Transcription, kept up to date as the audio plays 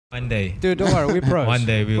One day. Dude, don't worry, we're pros. One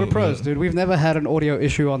day we're pros, dude. We've never had an audio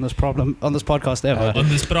issue on this podcast ever. On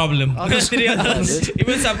this problem.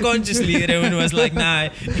 Even subconsciously, everyone was like, nah.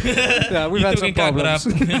 Yeah, we've had some problems.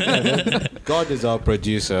 God is our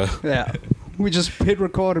producer. Yeah. We just hit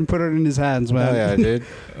record and put it in his hands, man. Oh, yeah, dude.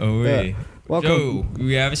 Oh, wait. Welcome. So,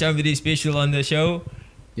 we have somebody special on the show.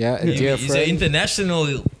 Yeah, a dear He's friend. an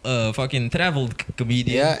international fucking travel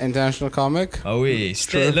comedian. Yeah, international comic. Oh, yeah.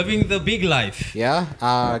 Living the big life. Yeah,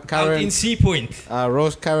 Out in current Sea Point.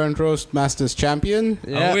 current Roastmasters champion. Oh,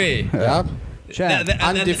 yeah. Yeah, Champ.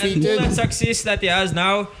 Undefeated. And all that success that he has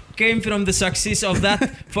now came from the success of that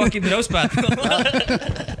fucking roast battle.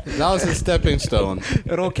 that was a stepping stone.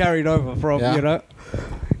 It all carried over from, Yeah. you know.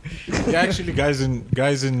 Yeah, actually, guys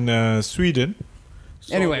in Sweden.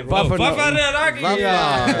 Anyway, Vafa Naraghi. Vafa.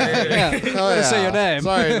 Yeah. Oh, yeah. Say your name.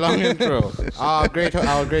 Sorry, long intro. Our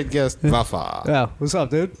great guest, Vafa. Yeah, what's up,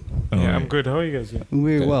 dude? Yeah, I'm good. How are you guys doing?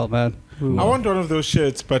 We're well, man. I want one of those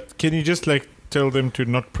shirts, but can you just like tell them to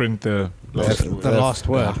not print the last word? The last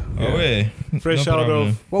word. Oh, yeah. Fresh No out problem.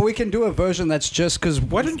 of. Well, we can do a version that's just because.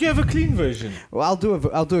 Why don't you have a clean version? Well,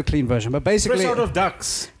 I'll do a clean version, but basically. Fresh out of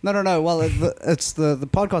ducks. No. Well, it's the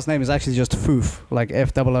podcast name is actually just FOOF, like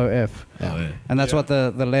FOOF, Oh, yeah. and that's Yeah. what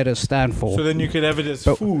the letters stand for. So then you could have it as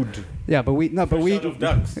But- food. Yeah, but we Fresh out of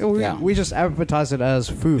ducks. we just advertise it as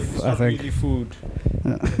FOOF. It's I not think. really food.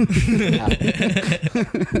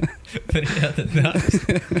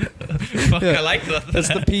 Fuck, I like that. That's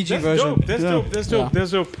the PG That's version. dope. That's Yeah. dope. That's dope. Yeah.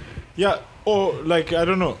 That's dope. Yeah. Or like I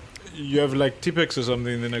don't know. You have like Tipex or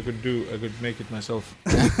something, then I could make it myself.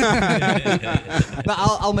 No,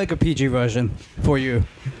 I'll make a PG version for you.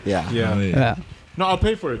 Yeah. Yeah. Yeah. No, I'll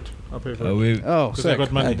pay for it. Oh, Oh, because I sick.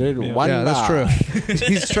 got money. Yeah, dude. Yeah. One Yeah, that's bar. true.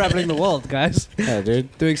 He's traveling the world, guys. Yeah,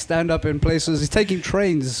 dude. Doing stand up in places. He's taking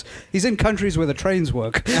trains. He's in countries where the trains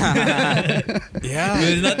work. Yeah.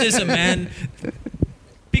 It's not just a man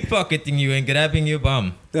pickpocketing you and grabbing your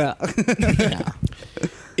bum. Yeah. Yeah.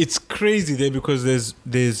 It's crazy there because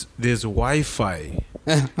there's Wi-Fi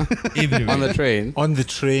Everywhere. On the train. on the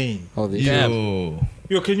train. Holy Yeah. shit.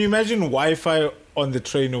 Yo, can you imagine Wi-Fi on the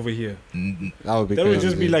train over here? That would be That crazy. would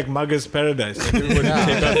just be like Mugger's paradise. Like everybody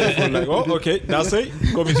take out their phone like, oh, okay, that's it.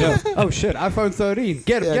 Come here. Oh shit! iPhone 13.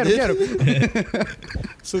 Get him! Yeah, Get him! Get him!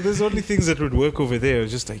 So there's only things that would work over there.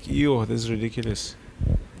 It's just like, yo, this is ridiculous.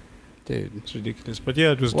 Dude. It's ridiculous. But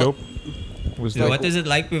yeah, it was What- dope. It was So dope. what is it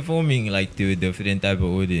like performing like to a different type of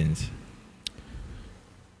audience?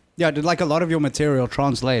 Yeah, did like a lot of your material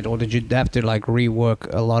translate, or did you have to like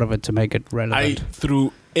rework a lot of it to make it I relevant?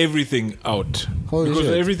 threw everything out. Holy because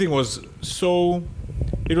shit. everything was so.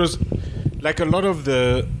 It was like a lot of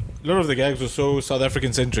the gags were so South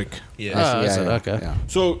African centric. Yeah. Ah, is it? Okay. Yeah.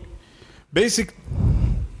 So, basic.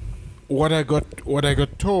 What I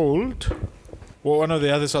got told. Well, one of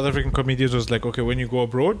the other South African comedians was like, okay, when you go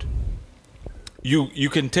abroad, you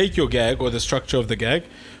can take your gag or the structure of the gag,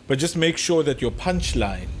 but just make sure that your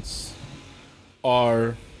punchlines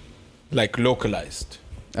are like localized.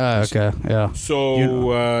 Ah, okay. Yeah.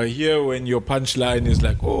 So here, when your punchline is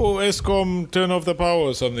like, "Oh, Eskom, turn off the power"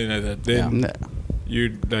 or something like that, then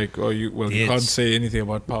you like, or you you Yes. can't say anything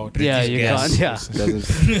about power. Yeah, British you gas. can't. Yeah. That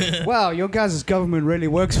is, Wow, your guys' government really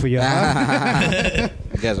works for you, huh?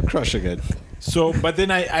 you guys are crushing it. So, but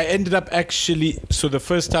then I ended up actually. So the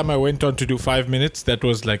first time I went on to do 5 minutes, that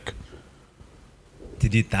was like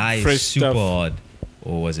Did you die Fresh super stuff. hard,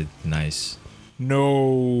 or was it nice?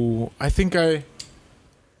 no. I think I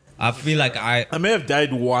I feel like I may have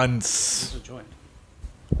died once.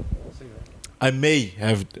 I may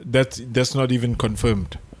have. That's not even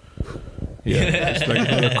confirmed. Yeah, it's like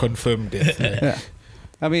not a confirmed death. Yeah.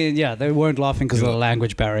 I mean, yeah, they weren't laughing because of the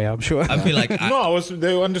language barrier, I'm sure. I feel like No,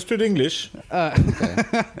 they understood English.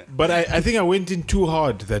 But I think I went in too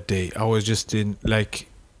hard that day. I was just in like,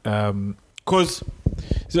 cause,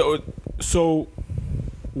 so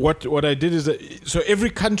what I did is that, so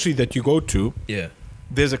every country that you go to, yeah.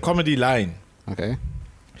 there's a comedy line. Okay.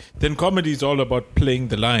 Then comedy is all about playing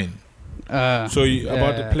the line. So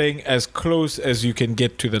playing as close as you can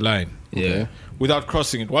get to the line. Yeah. Okay. Without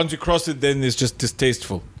crossing it. Once you cross it, then it's just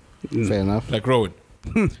distasteful. Fair enough. Like Rowan.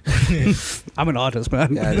 I'm an artist,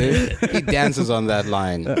 man. Yeah, dude. He dances on that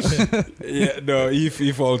line. Yeah, no, he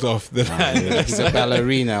falls off the line. He's a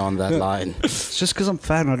ballerina on that line. It's just because I'm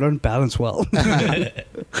fat and I don't balance well.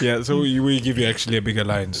 Yeah, so we give you actually a bigger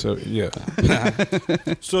line. So yeah.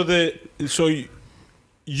 so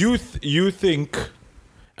you think,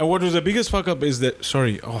 and what was the biggest fuck up is that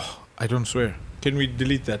I don't swear. Can we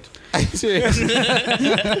delete that? Serious?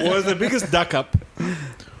 Was the biggest duck up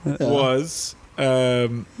was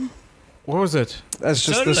What was it? That's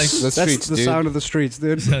just Sounded the, like the that's streets, the dude. sound of the streets,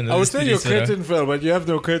 dude. I would say your curtain fell, but you have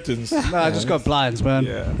no curtains. No, I just got blinds, man.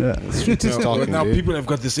 Yeah. Street is No, talking, but now dude. people have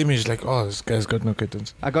got this image like, oh, this guy's got no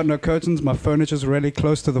curtains. I got no curtains. My furniture's really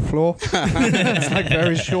close to the floor. It's like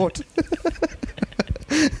very short.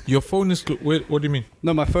 Your phone is. Wait, what do you mean?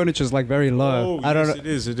 No, my furniture's like very low. Oh, I don't yes, know. it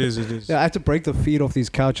is. It is. It is. Yeah, I have to break the feet off these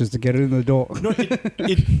couches to get it in the door. No,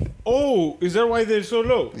 oh, is that why they're so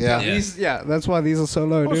low? Yeah. Yeah. That's why these are so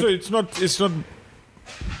low, Also, dude. it's not. It's not.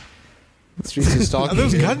 Streets is Are talking.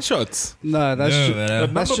 those dude. No, that's gunshots? No, just but, A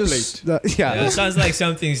that's number just plate. yeah, it sounds like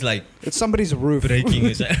something's like it's somebody's roof breaking.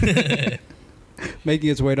 Or something. making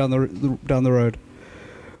its way down the road.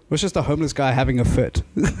 It was just a homeless guy having a fit.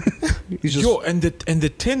 He's just Yo, and the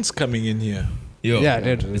tents coming in here. Yo, Yeah,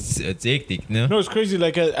 dude. It's hectic, no? No, it's crazy.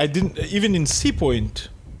 Like I didn't even in Sea Point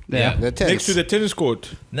yeah. The tents. next to the tennis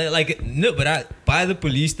court. No, like no, but by the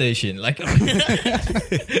police station, like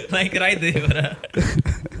like right there, bro.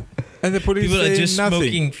 And the police People are saying just nothing.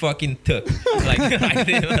 smoking fucking tuck, like right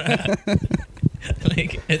there, bro.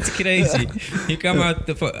 Like it's crazy. You come out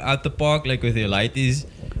the park like with your lighties.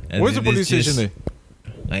 And Where's the then police there's station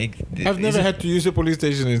just, Like I've never had to use a police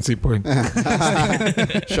station in Sea Point.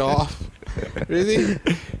 Show off. Really?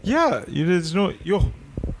 Yeah, there's no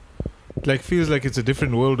like feels like it's a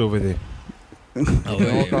different world over there. Oh,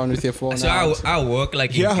 You walk yeah. around with your phone So out. I work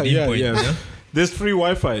like in Yeah, Greenpoint. yeah. You know? There's free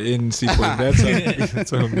Wi-Fi in Sea Point.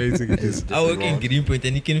 That's how amazing it is. I work in Greenpoint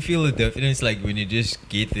and you can feel the difference like when you just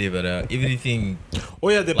get there, but everything. Oh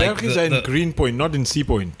yeah, the Like Belgians the- are in the- Greenpoint, not in Sea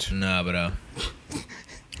Point. Nah, bro.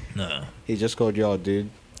 Nah. He just called you out, dude.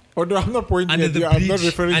 Oh no, I'm not pointing Under at the you. bridge. I'm not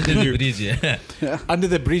referring Under to the you. bridge, yeah. Under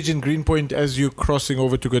the bridge in Greenpoint as you're crossing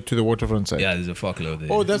over to get to the waterfront side. Yeah, there's a fuckload there.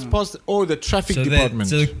 Oh, that's past. Oh, the traffic so department.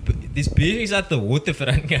 this building's at the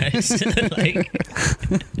waterfront, guys. like,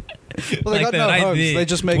 Well, they got no right homes. there They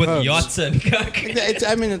just make with homes. yachts and cock.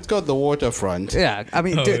 It's got the waterfront. Yeah, I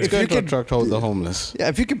mean, Oh, dude, it's if you Going to could, attract hold the homeless. yeah,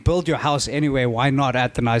 if you could build your house anywhere, why not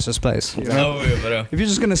at the nicest place? You know? No way, bro. If you're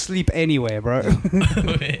just gonna sleep anywhere, bro.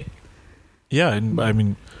 yeah, and I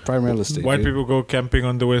mean, Prime real estate. white dude. people go camping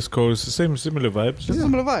on the west coast. Similar vibes. Just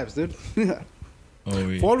similar vibes, dude. Yeah. Oh,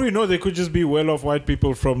 wait. For all we know, they could just be well-off white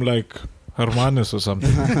people from like Hermanus or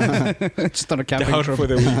something Just on a camping down trip. for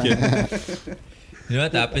the weekend. You know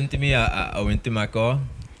what happened to me? I went to my car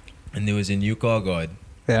and there was a new car guard.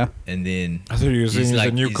 Yeah. And then I thought you were saying it's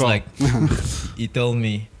a new he's car. like, he told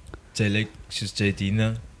me, "Jy lyk soos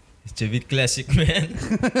Jadina. It's a bit classic, man."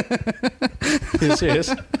 Yes.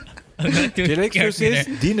 I'm not too Do you like careful sausage?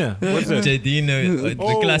 there. Dinner. What's that? Jadina, the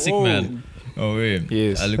Oh, classic oh. man. Oh, yeah.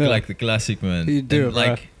 Yes. I look Yeah. like the classic man. You do, And,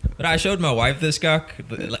 like, but I showed my wife this cock,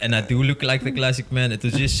 and I do look like the classic man. It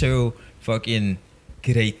was just so fucking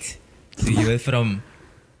great to hear from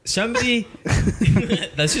somebody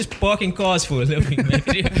that's just parking cars for a living.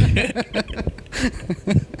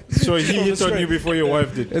 So he hit on you before your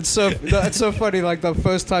wife did. It's so funny. Like the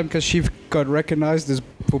first time Kaashif got recognized as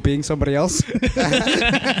for being somebody else.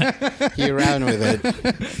 He ran with it.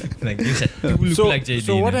 Like, you said, you look So, like Jadina.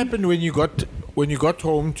 so what happened when you got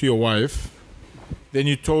home to your wife? Then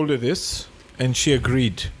you told her this, and she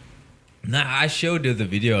agreed. Nah, I showed her the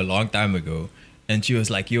video a long time ago. And she was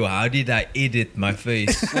like, "Yo, how did I edit my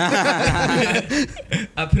face?" I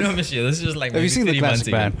promise you, this was like Have you maybe seen the 3 months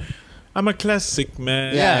classic ago. man? I'm a classic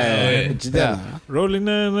man. Yeah. Yeah. Rolling.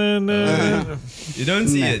 Na. You don't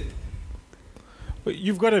see Nah. it. But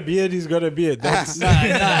you've got a beard. He's got a beard. That's Nah,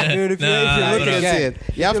 dude. If you Nah, look bro. at That's it,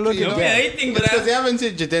 it. You have to look you at Don't know, be hating, but because you haven't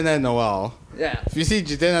seen Jadena in a while. yeah. If you see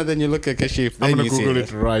Jadena, then you look at Kaashif. I'm Then gonna you see Google it.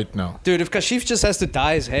 it right now. Dude, if Kaashif just has to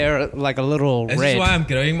dye his hair like a little this red. is why I'm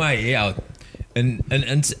growing my hair out. And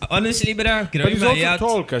honestly, bro, But growing he's my also hair out,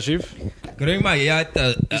 tall, Kashif. growing my hair out,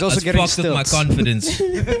 He's also has getting fucked with my stilts. confidence.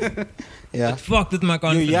 Yeah. It fucked with my Your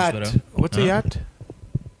confidence, yacht. bro. What's a Huh? yacht?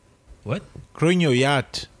 What? Growing your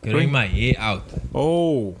yacht. Growing my hair out.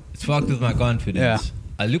 Oh. It's fucked with my confidence.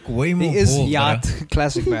 Yeah. I look way more He is bald, yacht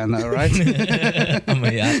classic man, though, right? bro. I'm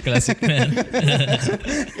a yacht classic man.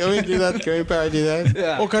 Can we do that? Can we parody that?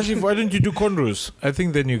 yeah. Oh, Kashif, why don't you do cornrows? I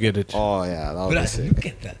think then you get it. Oh, yeah. That would Bro, be sick. look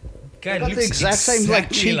at that. Guy Got looks the exact same like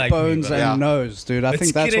exactly like me, cheekbones bro. and Yeah. nose, dude. I It's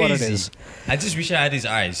think that's what it crazy. is. I just wish I had his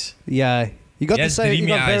eyes. Yeah. You got He the has same. You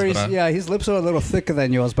dreamy got eyes, very. bro. Yeah, his lips are a little thicker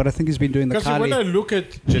than yours, but I think he's been doing the Kashif, when I Kali. look at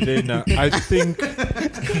Jadena, I think...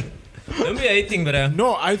 Don't be hating, bro.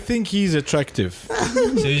 No, I think he's attractive.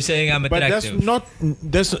 So you're saying I'm But that's attractive? not...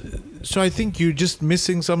 That's, so I think you're just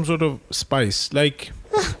missing some sort of spice. Like...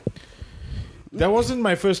 That wasn't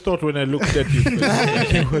my first thought when I looked at you.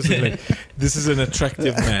 It wasn't like, this is an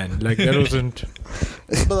attractive man. Like, that wasn't...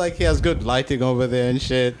 But like he has good lighting over there and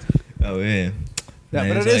shit. Oh yeah. Yeah,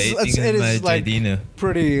 but Nice. it is like Jardine.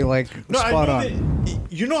 pretty like No, I spot know on. that,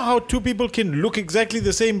 you know how two people can look exactly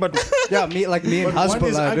the same, but Yeah, me and but one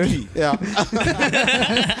is Hasbullah, dude. ugly. Yeah.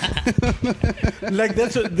 Like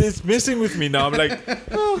that's messing with me now. I'm like,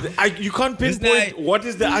 you can't pinpoint what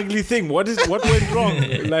is the ugly thing. What went wrong?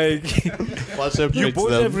 Like, What you separates both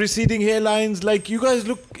them? have receding hairlines. Like, you guys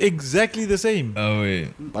look exactly the same. Oh wait.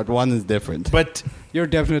 But one is different. But You're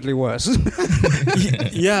definitely worse.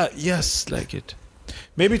 yes, like it.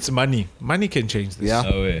 Maybe it's money. Money can change this. Yeah.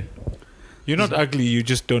 Oh wait. You're not ugly. You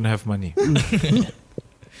just don't have money.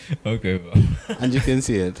 Okay, bro. And you can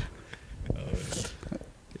see it.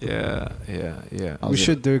 Yeah. We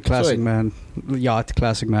should do Classic Sorry. Man, yacht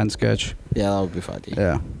Classic Man sketch. Yeah, that would be funny.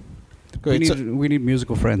 Yeah, Great. we need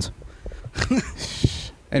musical friends.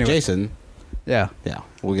 Anyway, Jason. yeah. Yeah,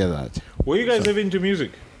 we'll get that. Were you guys ever into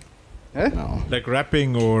music? No. Like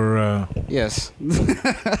rapping or... Yes.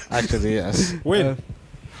 Actually, yes. when?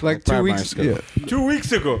 Like 2 Primary weeks. school. Yeah. 2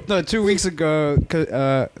 weeks ago. No, 2 weeks ago,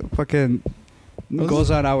 fucking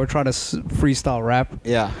Goza and I were trying to freestyle rap.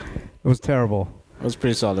 Yeah. It was terrible. It was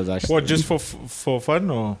pretty solid, actually. What, just for fun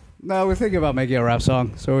or... No, we're thinking about making a rap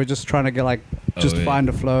song, so we're just trying to get like, just yeah. find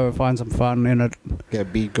a flow, find some fun in it. Get a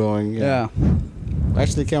beat going. Yeah,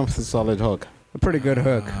 Actually came with a solid hook. a pretty good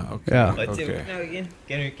hook. Okay. Yeah. What's Okay. the hook now again?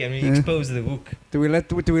 Can we Yeah. expose the hook? Do we let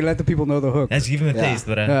the people know the hook? Let's give him a Yeah. taste,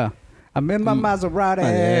 bro. Yeah. I'm in my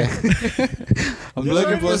Maserati. I'm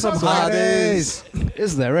looking for some hotties.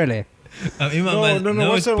 Is there really? In my No.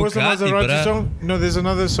 What's the Bugatti, Maserati bruh. song? No, there's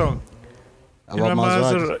another song. About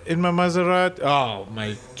Maserati. In my Maserati. Oh,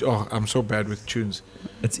 my. Oh, I'm so bad with tunes.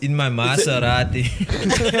 It's in my Maserati.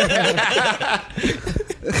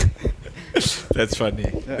 That's funny.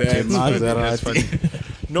 Maserati. funny.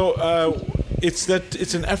 No, it's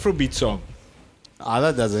an Afrobeat song. Ah,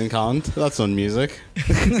 that doesn't count. That's on music.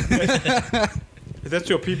 That's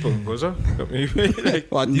your people, Goza. Like,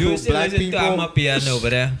 What, You you still black listen to people? Amapiano,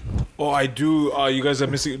 bruh. oh, I do. Oh, you guys are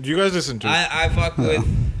missing. Do you guys listen to it? I fuck with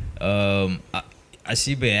I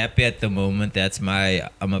see be happy at the moment. That's my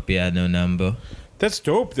Amapiano number. That's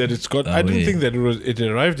dope that it's got. Oh, I didn't yeah. think that it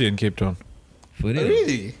arrived here in Cape Town. For real?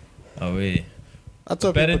 Really? Oh wait. That's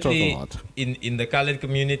what people talk Apparently, about. in the colored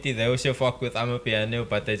community, they also fuck with Amapiano,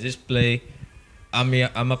 but they just play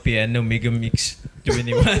Amapiano Mega Mix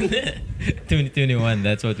 21. 2021.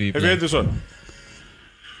 That's what we Have you play. heard this one?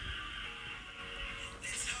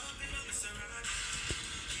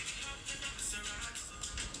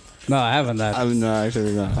 No, I haven't that. No,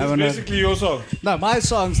 actually not. I It's haven't heard- basically your song. No, my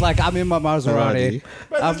song's like I'm in my Maserati.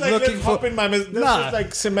 But I'm it's like, looking let's for. hop in my. That's Nah. just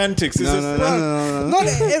like semantics. This No, is no, no, no, no. Not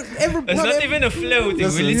every. It's not even a flow. Thing.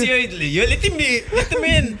 Listen. You're letting them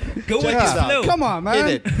in. Go with Check this it out. flow. Come on, man.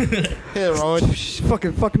 Hit it. Here, Rowan.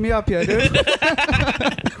 Fucking me up here, dude.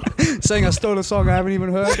 Saying I stole a song I haven't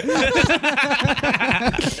even heard.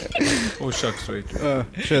 Oh shucks, wait.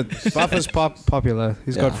 Shit. Vafa's popular.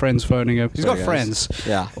 He's got Yeah. friends phoning him. He's Sorry, got guys. friends.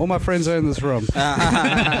 Yeah. All my friends are in this room.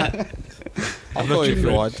 I'll call you if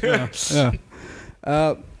you want. Yeah.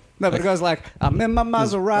 No, but it goes like, I'm in my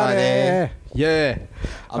Maserati. Yeah.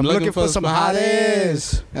 I'm looking for some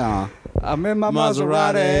hotties. Yeah. I'm in my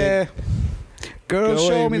Maserati. Maserati. Girl,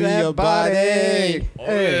 show me that your body. Oh,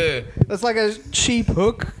 Hey. yeah. That's like a cheap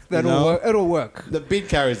hook that'll You know? work. It'll work. The beat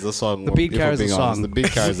carries the song. The beat if we're carries the being song. honest. The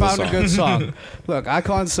beat carries We the found song. a good song. Look, I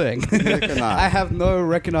can't sing. Neither can I. I have no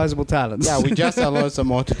recognizable talents. Yeah, we just downloaded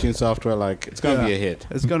some auto-tune software. Like, it's gonna be a hit.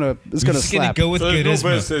 It's gonna We're just slap. gonna go with So there's no charisma.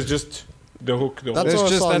 verse. There's just the hook. The That's hook. all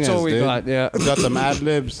It's a just song that's all is, we dude. got. Yeah. We got some ad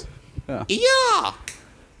libs. Yeah. Yeah.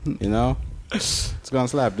 You know, it's gonna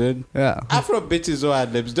slap, dude. Yeah. Afrobeat is all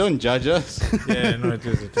ad libs. Don't judge us. Yeah, no, it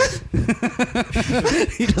is. It is.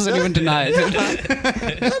 He doesn't even deny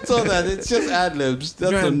it. That's all that. It's just ad libs.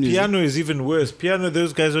 That's No, the and music. piano is even worse. Piano,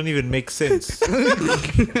 those guys don't even make sense.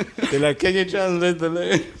 They're like, Can you translate the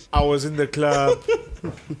lyrics? I was in the club.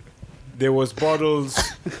 There was bottles.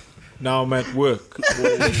 Now I'm at work.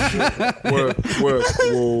 Whoa, work.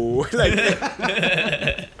 Whoa. Like,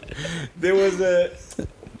 there was a.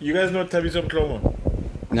 You guys know Tabiso Mklomo?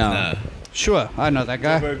 No. Nah. Sure, I know that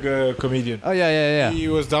guy. Joburg comedian. Oh yeah. He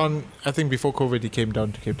was down, I think before COVID, he came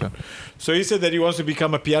down to Cape Town. So he said that he wants to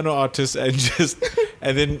become a piano artist and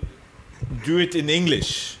and then do it in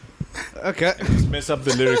English. Okay. Just mess up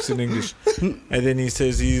the lyrics in English. And then he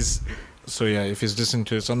says so yeah, if he's listening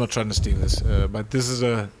to this, I'm not trying to steal this, but this is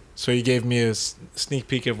so he gave me a sneak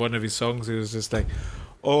peek of one of his songs. It was just like,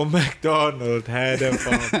 Oh, MacDonald had a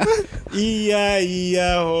farm.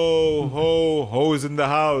 E-I-E-I-ho, ho, ho's in the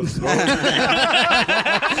house.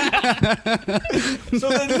 So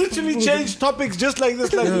they literally changed topics just like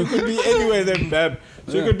this. Like you could be anywhere then, bam.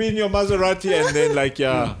 So you could be in your Maserati and then like,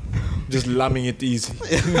 just lumming it easy. But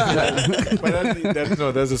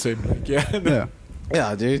that's the same. Like,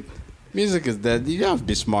 Yeah, dude. Music is dead. You don't have to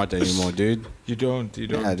be smart anymore, dude. You don't.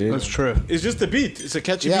 Yeah, dude. That's true. It's just a beat. It's a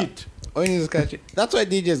catchy beat. Oh, you just catch it. That's why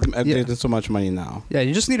DJs are getting so much money now. Yeah,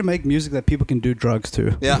 you just need to make music that people can do drugs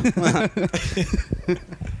to. Yeah.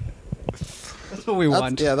 That's what we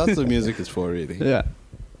want. Yeah, that's what music is for, really. Yeah.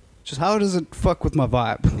 Just how does it fuck with my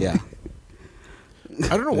vibe? Yeah.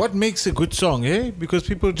 I don't know what makes a good song, eh? Because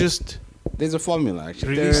people just There's a formula,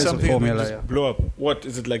 actually. There release is a something formula, and then just yeah. blow up. What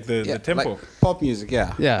is it like the tempo? Like pop music,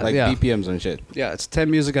 yeah. Yeah, Like yeah. BPMs and shit. Yeah, it's 10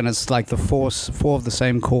 music and it's like the four of the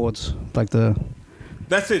same chords. Like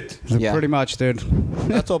That's it. Yeah. pretty much, dude.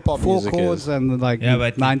 That's what pop 4 music chords is. and like Yeah,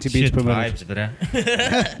 but 90 beats shit per minute. vibes,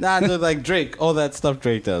 bruh. Nah, dude, like Drake. All that stuff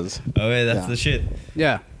Drake does. Oh, yeah, that's Yeah. the shit.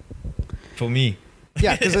 Yeah. For me.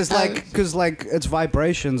 Yeah, because it's like it's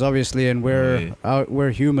vibrations, obviously, and we're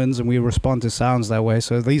humans and we respond to sounds that way.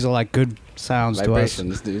 So these are like good sounds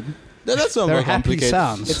Vibrations, dude. No, that's not They're more happy complicated.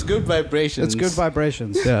 sounds. It's good to us. vibrations. It's good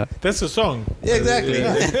vibrations. Yeah. That's a song. Yeah, exactly.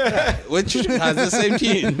 Which has the same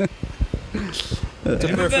tune. It's a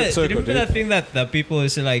Remember perfect circle, remember dude. that thing that people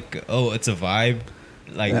is like, oh, it's a vibe?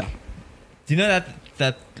 Like, Yeah. do you know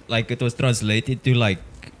that like it was translated to like,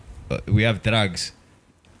 we have drugs.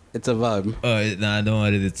 It's a vibe. Nah, don't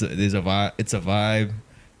worry, there's a vibe. It's a vibe.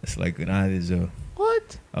 It's like, nah, there's a...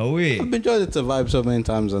 What? Oh, wait. I've been enjoyed It's a Vibe so many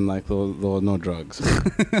times and like there were no drugs.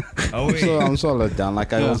 Oh, wait. So I'm so let down.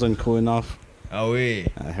 Like I wasn't cool enough. Oh, wait.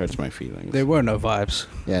 It hurts my feelings. There were no vibes.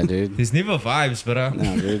 Yeah, dude. There's never vibes, bro.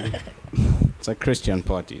 No, dude. It's like Christian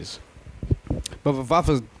parties. But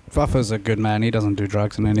Vafa's a good man. He doesn't do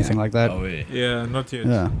drugs and anything like that. Oh, wait. Yeah, not yet.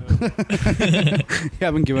 Yeah. You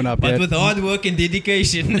haven't given up But yet. with hard work and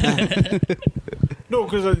dedication. No,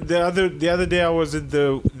 because the other day I was at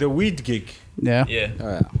the weed gig, Yeah. Yeah. Oh,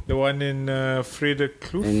 yeah. the one in Freda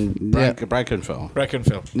Kloof, In Brackenfell.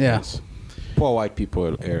 Brackenfell. Yeah. Yes. Poor white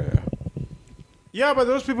people area. Yeah, but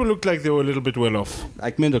those people looked like they were a little bit well off.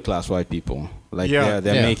 Like middle class white people. Like Yeah.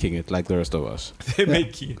 they're Yeah. making it like the rest of us. They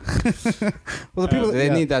make it. Well, the people They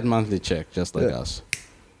yeah. need that monthly check just like Yeah. us.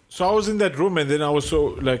 So I was in that room, and then I was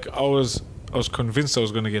so like I was convinced I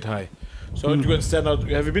was gonna get high. So I went to go and stand out.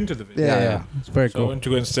 Have you been to the video? Yeah, Yeah, yeah. yeah. It's very So I cool. went to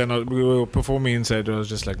go and stand out. We were performing inside. I was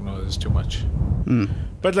just like, no, this is too much. Mm.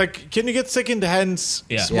 But like, can you get second hands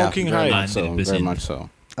Yeah. smoking yeah, very high? much so. 100%. Very much so.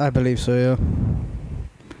 I believe so, yeah. So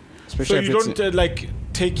Especially you if it's don't like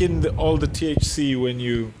take in all the THC when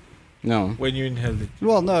you no. inhale it.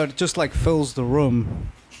 Well, no, it just like fills the room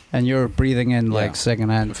and you're breathing in like Yeah.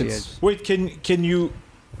 secondhand If it's- THC. Wait, can you?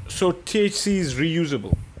 So THC is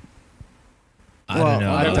reusable. I Well, don't know.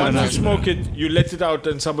 I Like don't once know. you smoke it, you let it out,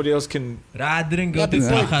 and somebody else can. Rather than go Yeah, to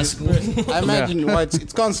before- Vafa school. I imagine why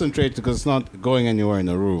it's concentrated because it's not going anywhere in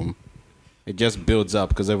the room. It just builds up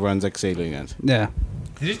because everyone's exhaling it. Yeah.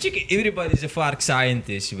 Everybody's a fuck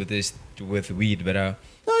scientist with weed, but No,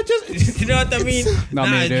 it just you know what I mean? Not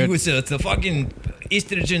me, dude. It's the fucking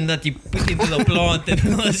estrogen that you put into the plant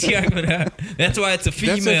and all this shit, bro. That's why it's a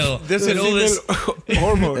female. That's a and all this. female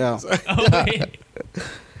hormone. yeah. Oh, wait.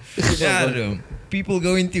 Yeah, I don't know. People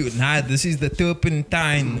go into this is the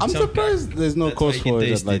turpentine. I'm something. surprised there's no That's course why you can for it at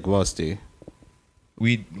taste like it. Varsity.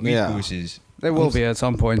 Weed Yeah. courses. There will be at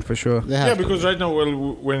some point for sure. They have Yeah, to. because right now,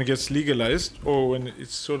 when it gets legalized, or when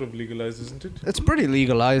it's sort of legalized, isn't it? It's pretty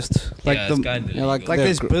legalized. Like yeah, the it's kind of yeah, like- like They're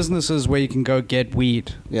there's gr- businesses where you can go get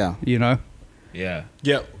weed, Yeah. you know? yeah,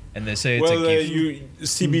 Yeah. and they say it's Well, a gift. you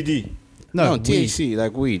CBD. No, No, THC,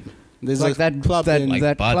 like weed. There's Like a that club that, in Like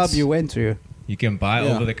that club buds. you went to. You can buy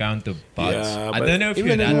Yeah. over the counter buds. Yeah, I but don't know if you're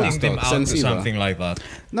even in renting them Woodstock, out or Sensiva. something like that.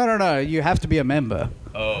 No. You have to be a member.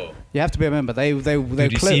 Oh, You have to be a member. They're to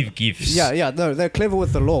receive gifts. Yeah. No, they're clever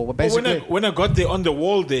with the law. Well, But basically, when I got there on the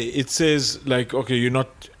wall there, it says like, okay,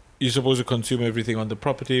 you're supposed to consume everything on the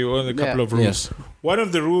property or a couple Yeah. of rules. Yes. One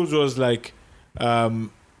of the rules was like,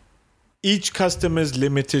 each customer is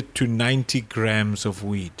limited to 90 grams of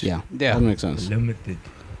weed. Yeah. Yeah. That makes sense. Limited.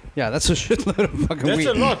 yeah, that's a shitload of fucking That's weed.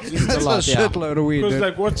 a lot. That's a, lot, yeah. shitload of weed. Because Dude.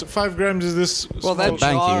 like, what's 5 grams is this? Well, that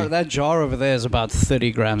Thank you. jar over there is about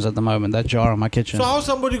 30 grams at the moment. That jar in my kitchen. So how's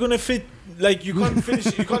somebody gonna fit? Like, you can't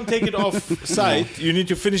finish. You can't take it off site. You need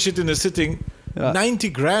to finish it in a sitting. Yeah. 90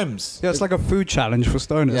 grams. Yeah, it's like a food challenge for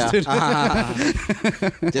stoners. Yeah. Dude.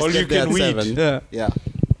 Just All get you there can at weed. 7. yeah. Yeah.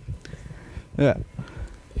 Yeah.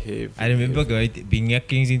 I remember being at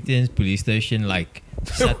Kensington's police station like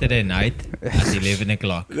Saturday night at 11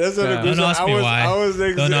 o'clock. That's what Yeah. it was. Don't ask me why.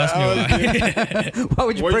 Don't ask me why. Why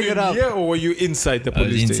would you Were bring you it up? here or were you inside the I was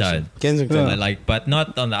police inside. station? Kensington. Yeah. Like, but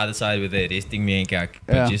not on the other side where they're arresting me and kak.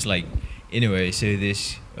 But Yeah. just like, anyway, so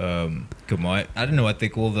this, I don't know what they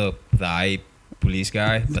call the high police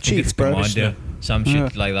guy. I think chief, it's bro. commander, some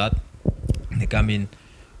shit like that. They come in.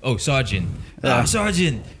 Oh, sergeant. Yeah.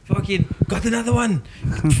 Sergeant. Fucking got another one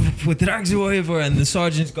for drugs or whatever. And the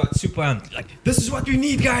sergeant's got super amped. Like, this is what we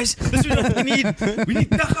need, guys. This is what we need. We need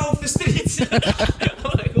Taka off the streets. I'm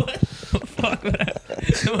like, what the fuck?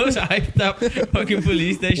 The most hyped up fucking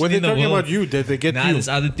police station Were they in the talking world. about you? Did they get Nah, you? there's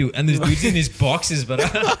other two. And there's dudes in his boxes, but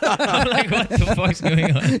I'm like, what the fuck's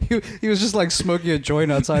going on? He was just like smoking a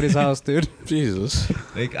joint outside his house, dude. Jesus.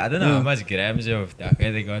 Like, I don't know how much grams of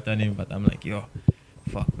Taka they got on him, but I'm like, yo,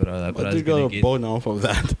 fuck, bro. That But bro's you gonna got a bone off of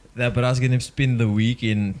that. that bro's gonna spend the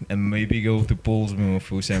weekend and maybe go to Paul's or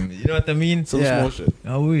Fusam. You know what I mean? Some Yeah. small shit.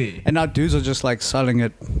 Oh, we. And now dudes are just like selling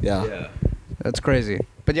it. Yeah. Yeah. That's crazy.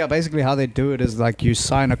 But yeah, basically how they do it is like you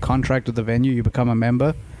sign a contract with the venue, you become a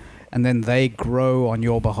member, and then they grow on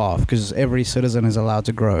your behalf because every citizen is allowed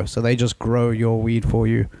to grow. So they just grow your weed for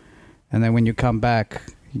you. And then when you come back,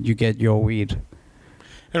 you get your weed.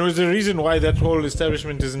 And was the reason why that whole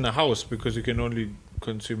establishment is in a house because you can only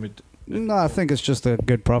consume it? No, I think it's just a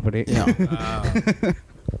good property. Yeah.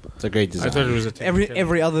 It's a great I design. thought it was a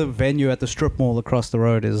Every other venue at the strip mall across the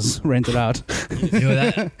road is rented out. Yo,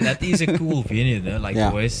 that is a cool venue, though. Like, Yeah.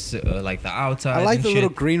 always, like the outside. I like and the shit. little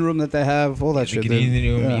green room that they have, all that The shit. green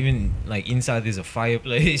dude. room, Yeah. even like inside there's a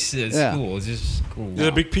fireplace. It's Yeah. cool. It's just cool. There's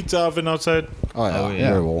a big pizza oven outside. Oh yeah, Oh, yeah.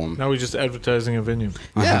 very warm. Now we're just advertising a venue.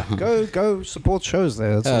 Yeah, go support shows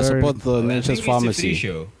there. It's Yeah, very- support the I think Nature's it's a free Pharmacy.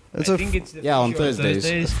 show. It's I a think it's the yeah, on free show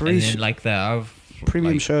Thursdays. Free and sh- then like they have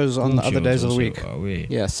premium like, shows on cool the other shows days of the also. week. Oh, we.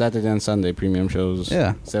 Yeah, Saturday and Sunday premium shows.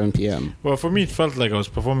 Yeah. 7 p.m. Well, for me, it felt like I was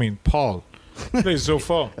performing in Paul. This place is so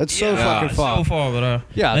far. It's so fucking far. So far, bro.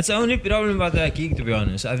 Yeah. That's the only problem about that gig, to be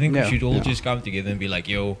honest. I think Yeah. we should all Yeah. just come together and be like,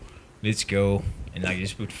 yo, let's go. And like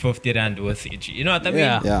just put 50 rand worth each. You know what I mean?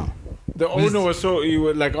 Yeah. Yeah. The owner was so he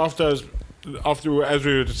was like after as we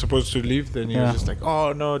were supposed to leave, then he Yeah. was just like,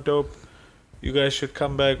 "Oh no, dope! You guys should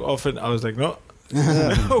come back often." I was like, "No, no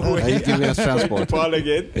Are you way." giving us transport? Paul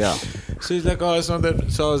again. Yeah. So he's like, "Oh, it's not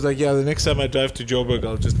that." So I was like, "Yeah, the next time I drive to Joburg,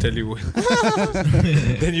 I'll just tell you when."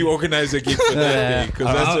 Then you organize a gig for that Yeah. day because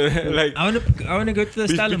that's like I wanna go to the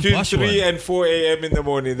Style and between Bosch 3 one. and 4 a.m. in the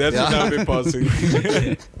morning. That's Yeah. when I'll be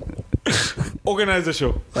passing. Organize the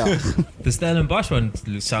show. Yeah. The Style and Bosch one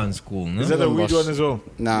sounds cool, no? Is that a Boss. weed one as well?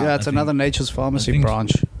 Nah. Yeah, it's I another think- Nature's Pharmacy I think-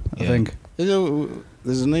 branch, I yeah. think.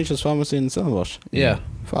 There's a Nature's Pharmacy in Stellenbosch. Yeah.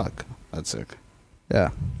 Fuck. That's sick. Yeah.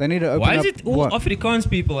 They need to open Why up. is it all what? Afrikaans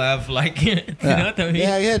people have like, you know what I mean?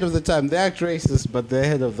 They're ahead of the time. They act racist, but they're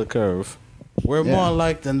ahead of the curve. We're Yeah. more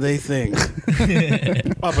alike than they think.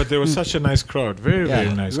 Oh, but there was such a nice crowd. Very, Yeah,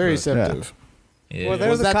 very nice. very crowd. receptive. Yeah. Well, they're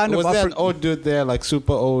Was the that, kind of was that Afri- old dude there, like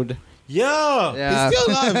super old? Yeah. Yeah. He's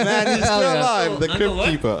still alive, man. He's Hell still yeah. alive. The Uncle crypt what?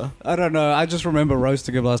 keeper. I don't know. I just remember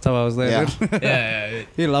roasting him last time I was there. Yeah. dude. yeah.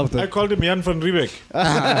 He loved I it. called him Jan van Riebeck.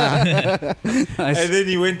 Nice. And then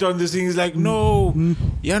he went on this thing. He's like, no,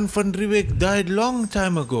 Jan van Riebeck died long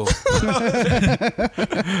time ago.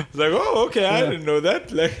 I was like, oh, okay, I didn't know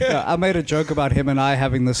that. Like, Yeah, I made a joke about him and I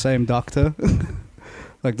having the same doctor,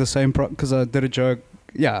 like the same because I did a joke.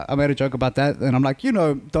 Yeah, I made a joke about that, and I'm like, you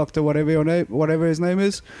know, doctor, whatever his name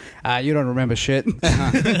is, you don't remember shit.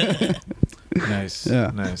 nice,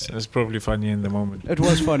 Yeah. nice. That's probably funny in the moment. It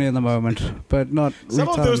was funny in the moment, but not. Some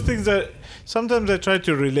of those retarded. things that sometimes I try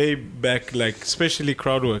to relay back, like especially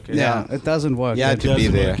crowd work. Yeah, it doesn't work. Yeah, It to be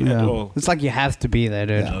doesn't there. work yeah. at all. It's like you have to be there,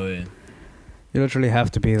 dude. Oh, yeah. You literally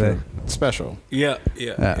have to be there. Special. Yeah.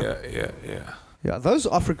 Yeah. Yeah, those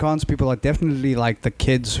Afrikaans people are definitely like the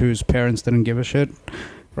kids whose parents didn't give a shit,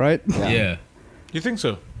 right? Yeah. You think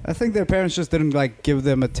so? I think their parents just didn't like give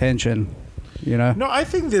them attention, you know? No, I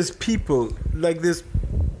think there's people like there's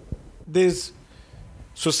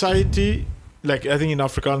society, like I think in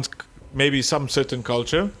Afrikaans, maybe some certain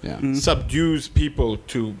culture Yeah. Mm. subdues people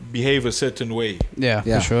to behave a certain way. Yeah,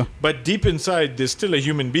 Yeah. for sure. But deep inside, there's still a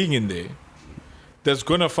human being in there that's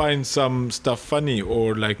gonna find some stuff funny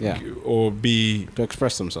or like Yeah. or be To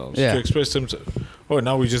express themselves. Yeah. to express themselves. Oh,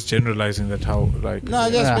 now we're just generalizing that how like No,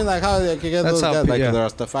 I just Yeah. mean like how like, you get That's those how guys, like yeah. the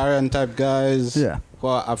Rastafarian type guys Yeah. who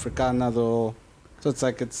are Africana though. So it's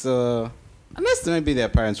like it's unless maybe their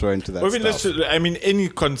parents were into that I mean, let's stuff. just, I mean, any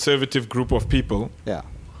conservative group of people. Yeah.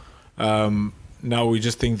 Now we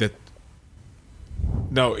just think that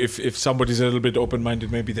Now, if somebody's a little bit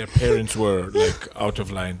open-minded, maybe their parents were like out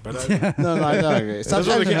of line. But No, I don't agree. Sometimes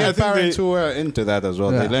what you I get think parents they- who were into that as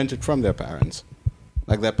well. Yeah. They learned it from their parents.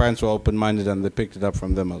 Like their parents were open-minded and they picked it up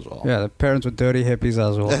from them as well. Yeah, the parents were dirty hippies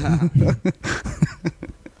as well.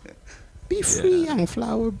 Be free, young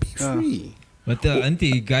flower. Be Yeah. free. But aren't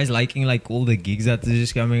you guys liking like all the gigs that is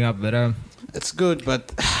just coming up? But It's good,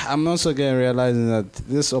 but I'm also getting realizing that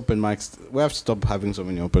this open mics, we have to stop having so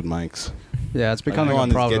many open mics. Yeah, it's Like, becoming no a one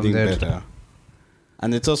is problem, getting dude. better.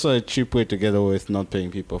 And it's also a cheap way to get away with not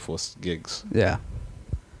paying people for gigs. Yeah.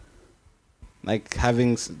 Like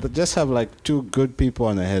having, just have like 2 good people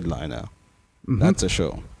on a headliner. Mhm. That's a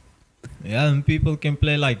show. yeah, and people can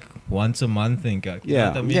play like once a month. Think you know Yeah.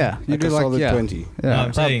 what I mean? Yeah, you Like do a like solid 20. Yeah, No,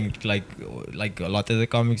 I'm saying like a lot of the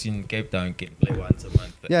comics in Cape Town can play once a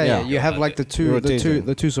month. But Yeah, yeah. Yeah. You have like the two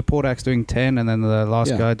Rotating. support acts doing 10, and then the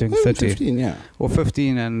last Yeah. guy doing Even 30 15, yeah. or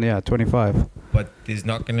 15, and 25. But there's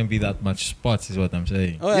not gonna be that much spots, is what I'm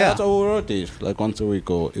saying. Oh, yeah, Yeah. that's how we rotate, like once a week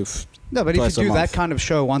or if. No, but if Twice a you do that month. kind of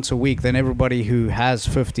show once a week, then everybody who has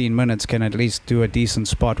 15 minutes can at least do a decent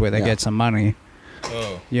spot where they Yeah. get some money.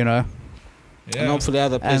 Oh, You know. And yeah. hopefully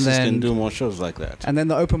other And places then- can do more shows like that. And then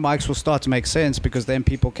the open mics will start to make sense because then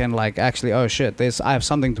people can like actually, oh shit, I have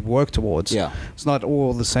something to work towards. Yeah. It's not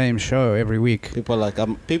all the same show every week. People like,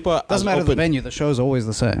 people Doesn't matter the venue, the show's always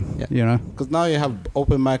the same. Yeah. You know? Because now you have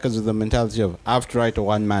open micers with the mentality of, I have to write a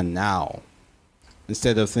one man now.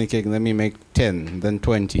 Instead of thinking, let me make 10, then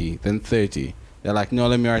 20, then 30. They're like, no,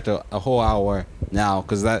 let me write a whole hour now.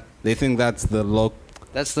 Because they think that's the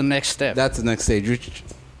That's the next step. that's the next stage. Which,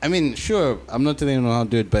 I mean, sure, I'm not telling you how to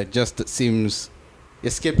do it, but just it seems you're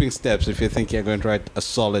skipping steps if you think you're going to write a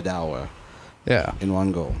solid hour Yeah. in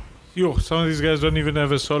one go. yo, some of these guys don't even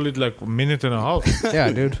have a solid like minute and a half. Yeah,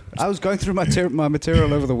 dude. I was going through my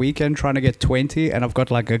material over the weekend trying to get 20, and I've got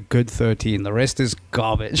like a good 13. The rest is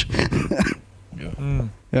garbage. Yeah. Mm.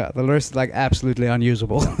 Yeah, the rest is like absolutely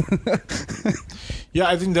unusable. Yeah,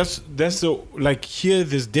 I think that's the like here.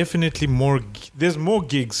 There's definitely there's more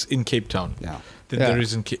gigs in Cape Town Yeah. than Yeah. there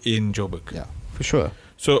is in Joburg. Yeah. For sure.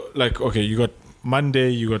 So like, okay, you got Monday,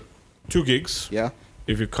 you got 2 gigs Yeah.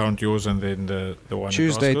 if you count yours, and then the one at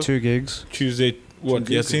Tuesday, Roscoe. 2 gigs. Tuesday, what?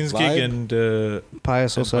 2 gigs, Yasin's Vibe. gig and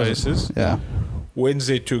Pius And also. Pius's. Yeah.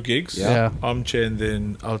 Wednesday 2 gigs. Yeah. Yeah. Armchair and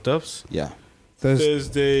then Altaf's. Yeah.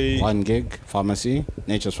 Thursday. 1 gig, pharmacy,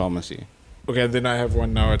 Nature's Pharmacy. Okay, and then I have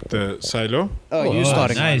one now at the silo. Oh, you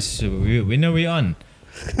starting. Nice. We know we're on.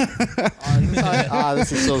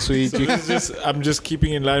 This is so sweet. So this is just, I'm just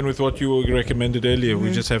keeping in line with what you recommended earlier.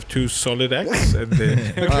 We just have 2 solid acts and then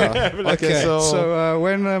Okay, so,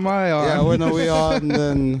 when am I on? yeah, when are we on?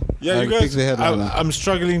 Then yeah, I you pick guys. the headliner. I'm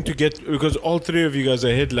struggling to get because all 3 of you guys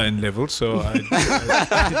are headline level, so I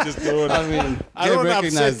just don't want I mean, I don't want to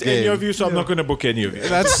recognized upset any game. of you, so I'm not going to book any of you.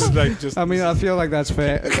 That's- like just. I mean, I feel like that's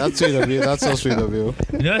fair. That's sweet of you. That's so sweet of you.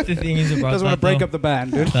 You know what the thing is about Doesn't want that to break though? up the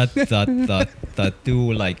band, dude. that 2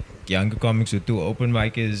 like younger comics who do open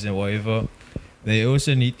micers and whatever, they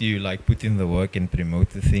also need to like put in the work and promote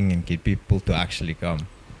the thing and get people to actually come.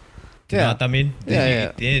 Do you know Yeah. what I mean? Yeah, Then you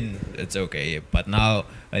yeah. get in, it's okay. But now,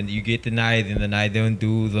 and you get denied, and then I don't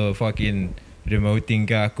do the fucking promoting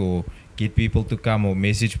gag or get people to come or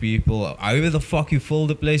message people. However the fuck you fill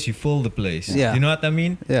the place, you fill the place. Yeah. You know what I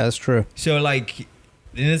mean? Yeah, that's true. So like,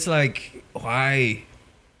 then it's like, why?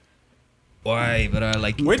 Why? But I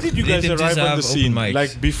like. When did you let guys them arrive just on have the scene? open mics.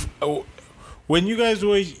 Like when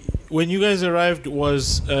you guys arrived,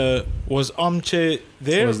 was Armchair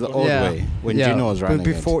there? It was the old Yeah. way when yeah. Gino was but running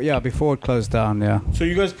before, Yeah, before it closed down, yeah. So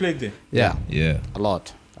you guys played there. Yeah. Yeah. it. A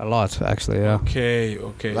lot. A lot, actually, yeah. Okay.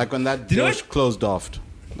 Like when that Did I- Josh closed off.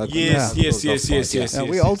 Like when Yes, that yes, closed yes, off yes, part, yeah. yes. Yeah,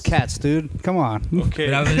 we old cats, dude. Come on. Okay.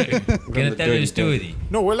 But I was gonna the tell you dirty a story.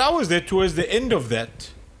 No, well, I was there towards the end of that.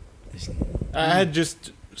 I had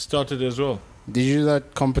just started as well. Did you do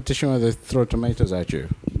that competition where they throw tomatoes at you?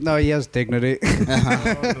 No, he has dignity.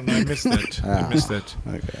 Oh, no, I missed that. Ah. I missed that.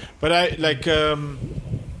 Okay. But I like.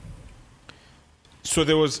 So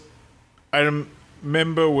there was. I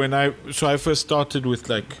remember when I first started with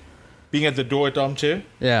like being at the door at Armchair,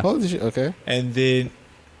 yeah. Holy shit, okay. and then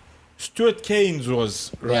Stuart Keynes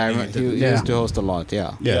was Yeah, I running remember, it. he Yeah. used to host a lot,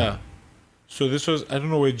 yeah. Yeah. So this was, I don't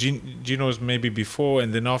know where Gino was maybe before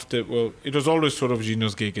and then after. Well, it was always sort of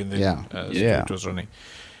Gino's gig and then Yeah. Yeah. Stuart was running.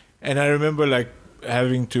 And I remember like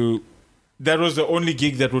having to, that was the only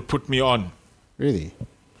gig that would put me on. Really?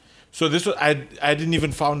 So this was, I didn't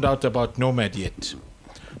even found out about Nomad yet.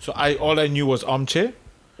 So all I knew was Armchair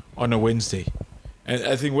on a Wednesday. And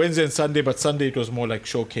I think Wednesday and Sunday, but Sunday it was more like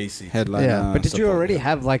showcasing. Headliner. Yeah. But did you support. already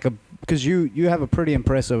have like a because you have a pretty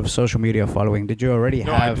impressive social media following. Did you already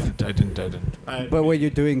No, have? I didn't. But were you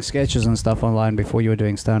doing sketches and stuff online before you were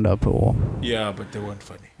doing stand up or? Yeah, but they weren't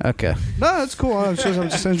funny. Okay. No, that's cool. I'm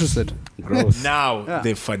just interested. Gross. Now Yeah.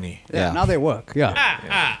 they're funny. Yeah. Yeah. Now they work. Yeah.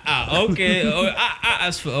 Okay.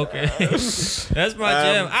 Okay. That's my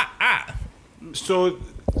jam. So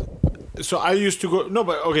I used to go. No,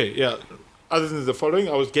 but okay, yeah. Other than the following,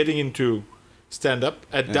 I was getting into stand up.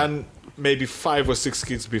 I'd done maybe 5 or 6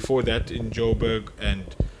 gigs before that in Joburg and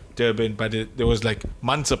Durban, but there was like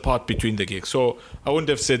months apart between the gigs. So I wouldn't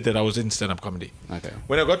have said that I was in stand up comedy. Okay.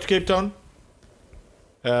 When I got to Cape Town,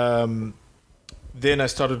 then I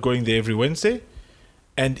started going there every Wednesday.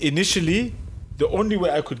 And initially, the only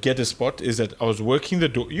way I could get a spot is that I was working the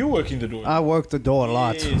door. You working the door? I work the door a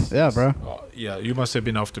lot. Yes, Yeah, yes. bro. Oh, yeah, you must have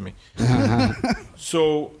been after me.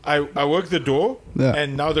 So I worked the door, Yeah.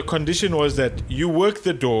 and now the condition was that you work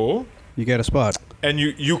the door, You get a spot. and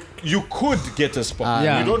you could get a spot.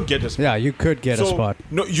 Yeah. You don't get a spot. Yeah, you could get a So, spot,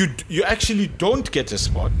 No, you actually don't get a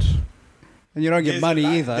spot. and you don't get There's money a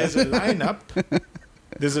li- either. There's a lineup.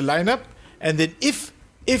 There's a lineup, and then if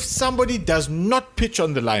somebody does not pitch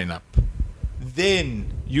on the lineup,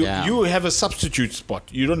 then you have a substitute spot.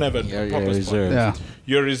 You don't have a You're proper spot. reserved. Yeah.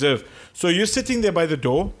 You're reserved. So you're sitting there by the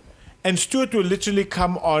door, and Stuart will literally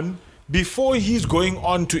come on before he's going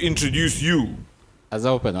on to introduce you. As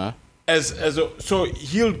opener. So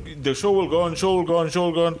the show will go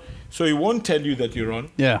on. So he won't tell you that you're on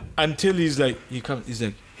Yeah. until he's like,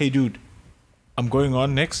 hey dude, I'm going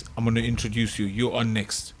on next. I'm going to introduce you. You're on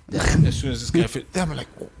next. As soon as this guy fits, then I'm like,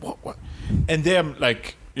 what? And then I'm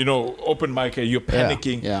like, open mic, you're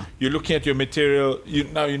panicking. Yeah. You're looking at your material.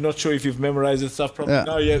 Now you're not sure if you've memorized the stuff properly. Yeah.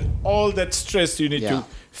 Now you have all that stress. You need Yeah. to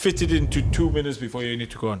fit it into 2 minutes before you need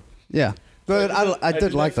to go on. Yeah. But I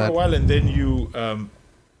did like for that. a while, and then you,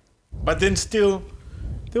 but then still,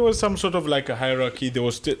 there was some sort of like a hierarchy. There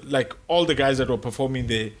was still like all the guys that were performing,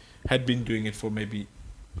 they had been doing it for maybe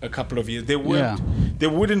a couple of years. They weren't. They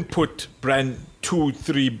wouldn't put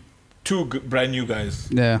two brand new guys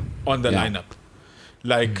Yeah. on the Yeah. lineup.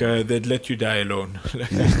 Like they'd let you die alone.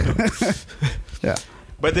 Yeah.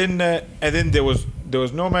 But then and then there was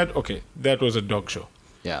Nomad. Okay, that was a dog show.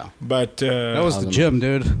 Yeah. But That was the gym,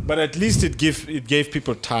 dude. but at least it gave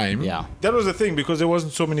people time. Yeah. That was the thing, because there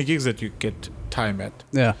wasn't so many gigs that you get time at.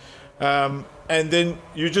 Yeah. And then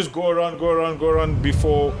you just go around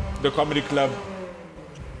before the comedy club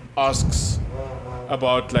asks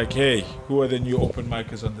about like, hey, who are the new open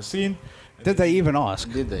micers on the scene? Did they even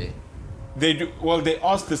ask? Did they? They do. Well, they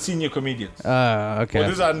ask the senior comedians. Okay. Well,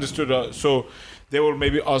 this I understood. So they will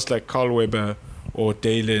maybe ask like Carl Weber or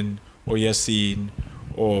Dalen or Yassine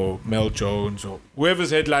or Mel Jones or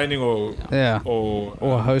whoever's headlining or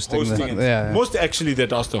hosting the- it. yeah. Most actually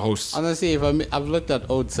that ask the hosts. Honestly, I've looked at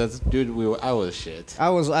old sets, dude. I was shit. I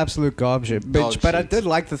was absolute garbage, bitch. But I shit. did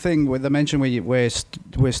like the thing with the mention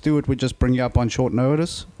where Stuart would just bring you up on short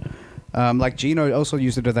notice. Like Gino also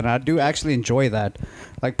used to do that. And I do actually enjoy that.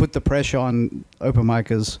 Like put the pressure on open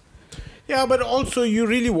micers. Yeah, but also you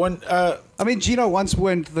really want. I mean, Gino once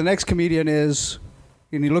went. The next comedian is,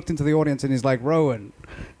 and he looked into the audience and he's like Rowan,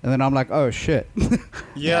 and then I'm like, oh shit.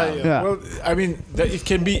 Yeah. Yeah. Well, I mean, it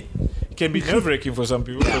can be nerve wracking for some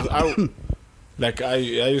people, because I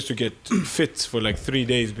used to get fits for like 3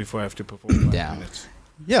 days before I have to perform. 5 Damn. minutes.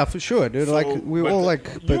 Yeah, for sure, dude. So, Like we but all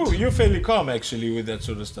like. But, you're fairly calm actually with that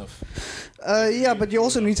sort of stuff. yeah, but you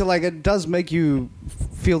also need to like. It does make you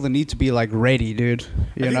feel the need to be like ready, dude. I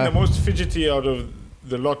You think know. the most fidgety out of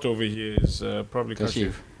the lot over here is probably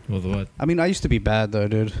Kaashif. With what? I mean, I used to be bad though,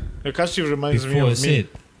 dude. Kaashif reminds me Before of me. sit.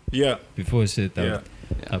 Yeah, Before sit. yeah,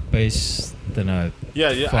 I pace. Then I.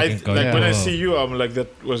 yeah. Fucking go Like when I go. see you, I'm like, that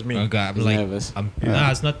was me. Okay, I'm He's like. nervous.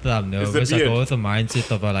 Nah, it's not that I'm It's the nervous. I beard. go with the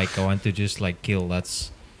mindset of like I want to just like kill.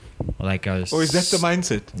 That's like I was. Oh, is that the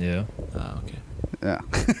mindset? Yeah. Ah, okay. Yeah.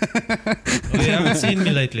 Oh, you haven't seen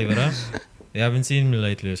me lately, bro. You haven't seen me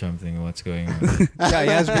lately or something. What's going on? Yeah, he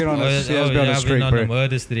has been on a, he has been on a I've streak, been on bro. a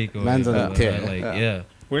murder streak. Or Man's on a whatever, tear. Like, Yeah. yeah.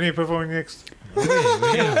 When are you performing next?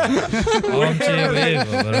 Armchair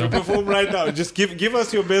wave, You bro. perform right now. Just give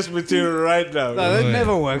us your best material right now. No, that Wait.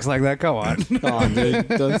 never works like that. Come on. Come on, dude.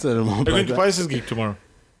 Don't set him up You're going like to that. Pisces gig tomorrow.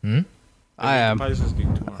 Hmm? I am. Pisces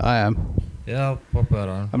gig tomorrow. I am. Yeah, I'll pop that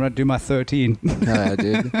on. I'm gonna do my 13. Yeah,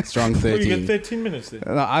 dude. Strong Oh, you get 13. 13 minutes there.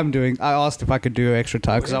 No, I asked if I could do extra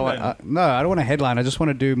time because Headline. no, I don't want to headline. I just want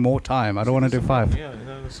to do more time. I don't want to do 5. Yeah,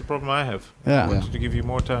 that's the problem I have. Yeah. I wanted to give you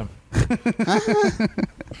more time.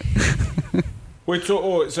 Wait,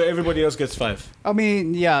 so everybody else gets 5? I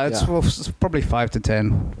mean, yeah, it's, Yeah. Well, it's probably 5 to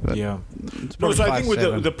 10. But Yeah. it's No, probably so I 5, think with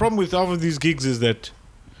 7. the problem with all of these gigs is that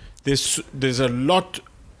there's a lot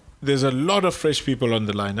there's a lot of fresh people on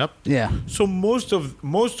the lineup. Yeah. So most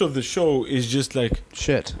of the show is just like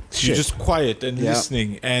Shit. you're just quiet and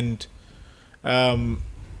listening. And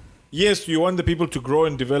yes, you want the people to grow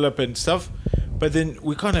and develop and stuff, but then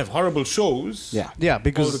we can't have horrible shows. Yeah. Yeah,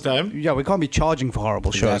 because all the time. Yeah, we can't be charging for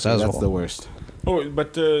horrible shows Exactly, as that's well. the worst. Oh,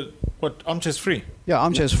 but what? Armchair's free. Yeah,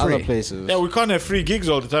 Armchair's free. Other places. Yeah, we can't have free gigs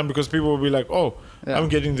all the time because people will be like, "Oh, Yeah. I'm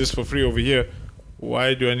getting this for free over here.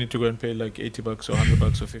 Why do I need to go and pay like $80 or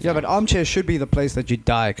 $100 or $50?" Yeah, but Armchair should be the place that you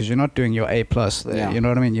die because you're not doing your A plus there. Yeah. You know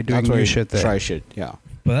what I mean? You're doing That's where new you shit there. Try shit, yeah.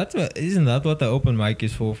 But isn't that what the open mic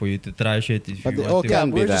is for you to try shit? If But you they want all to, Yeah,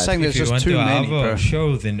 can be we're just that. saying if there's you just want too to many, have bro. a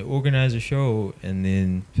show, then organize a show and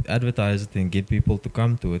then advertise it and get people to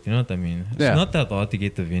come to it. You know what I mean? It's Yeah. not that hard to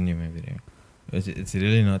get the venue, maybe. It's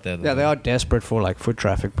really not that hard. Yeah, they are desperate for like foot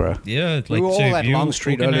traffic, bro. Yeah, it's We like were so all if at you Long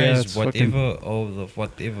Street earlier, organize it's fucking-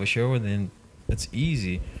 whatever show, then it's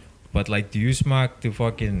easy. But like, do you smart to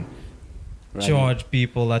fucking Right. charge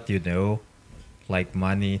people that you know, like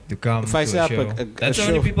money to come If to I a set up show? a That's how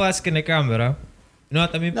show- many people asking to come, bro. You know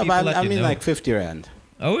what I mean? No, People but that I you mean know. like 50 rand.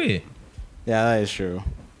 Oh, yeah. Yeah, that is true.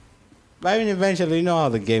 But I mean, eventually, you know how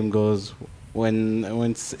the game goes. When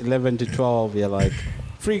it's 11 to 12, you're like,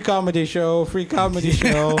 free comedy show, free comedy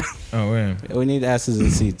show. Oh, yeah. We need asses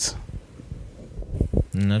in seats.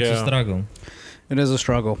 That's a Yeah. struggle. It is a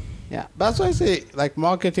struggle. Yeah, that's why I say, like,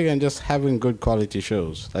 marketing and just having good quality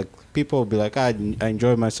shows. Like, people will be like, I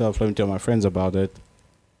enjoy myself, let me tell my friends about it.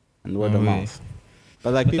 And word of Oh, yeah. mouth.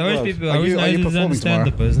 But, like, But people always have- people Are always you need to performing understand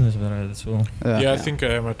the tomorrow? business, bro. That's all. Yeah, I think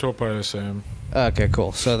I am a top artist. I am. Okay,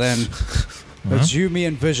 cool. So then Uh-huh. it's you, me,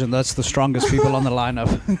 and Vision. That's the strongest people on the lineup.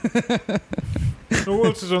 No, who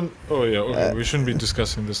else is on? Oh yeah, okay. We shouldn't be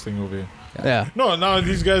discussing this thing over here. Yeah. No, now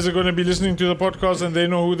these guys are going to be listening to the podcast and they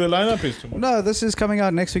know who the lineup is tomorrow. No, this is coming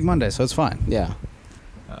out next week Monday, so it's fine. Yeah.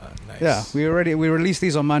 Nice. Yeah, we released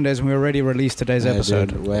these on Mondays, and we already released today's Yeah, episode.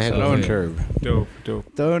 dude, we're ahead So- of the Okay. curve. Dope.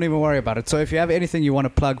 Don't even worry about it. So if you have anything you want to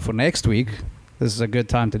plug for next week, this is a good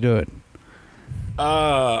time to do it.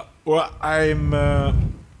 Well, I'm.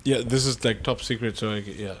 Yeah, this is like top secret, so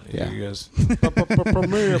Yeah. you guys.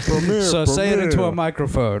 Premiere. So say it into a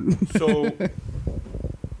microphone. So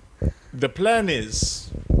the plan is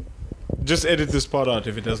just edit this part out.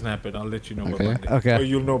 If it doesn't happen, I'll let you know by Okay. Monday. Okay. Or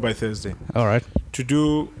you'll know by Thursday. All right. To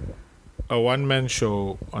do a one-man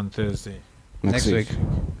show on Thursday. Next week.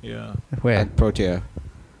 Yeah. Where? At Protea.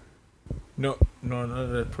 No, not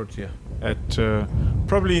at Protea. At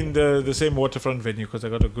probably in the same waterfront venue because I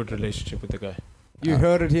got a good relationship with the guy. You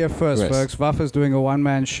heard it here first, Rest. folks. Vafa's doing a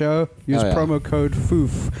one-man show. Use Oh, yeah. promo code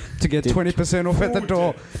FOOF to get 20% off at the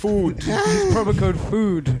door. Food. Use promo code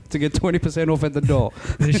FOOD to get 20% off at the door.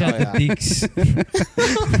 They shut yeah. the dicks.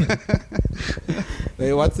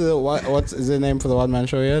 Wait, what's is the name for the one-man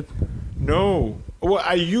show yet? No. Well,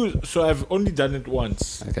 I've only done it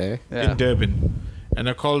once Okay. in Durban, and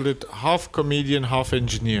I called it half comedian, half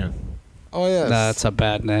engineer. Oh, yes. That's a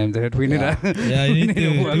bad name, dude. We need Yeah. a... Yeah, you need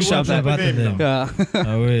to do What's something the about it name then. Yeah.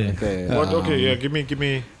 Oh, yeah. Okay. What? Okay, yeah. Give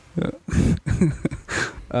me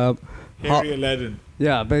Harry Aladdin.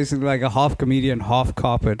 Yeah, basically like a half comedian, half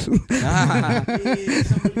carpet. Hey,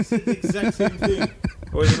 somebody said the exact same thing.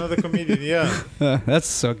 Or another comedian, yeah.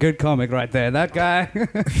 That's a good comic right there. That guy.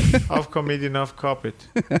 Half comedian, half carpet.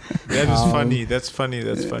 That is funny. That's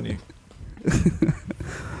funny.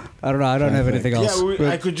 I don't know. I don't have Perfect. anything else. Yeah,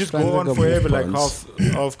 I could just go on forever, like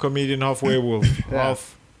half comedian, half werewolf, Yeah.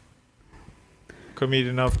 half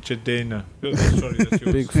comedian, half Chedena. Sorry, that's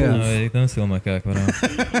yours. Big Yeah. No, you don't steal my cock, bro.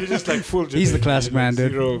 You're just like full. He's the Chedena, classic you're man,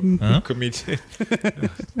 like dude. Zero Huh? comedian.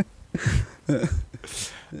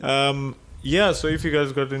 Yeah. So if you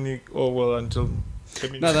guys got any, until.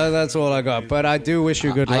 No, that's all I got. But I do wish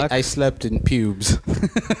you good luck. I slept in pubes.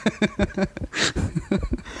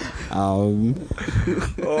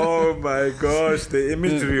 Oh my gosh, the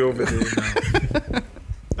imagery over there now.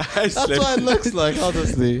 That's what it looks like,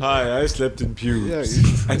 honestly. Hi, I slept in pubes. Yeah,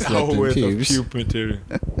 An slept hour in worth pubes. of pube material.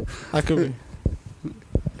 I can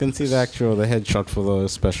see the headshot for the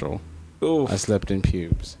special. Oh, I slept in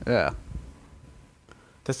pubes. Yeah.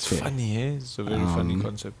 that's Okay. funny, eh? It's a very funny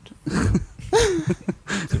concept.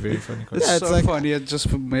 It's a very funny concept. Yeah, It's it's so like- funny. It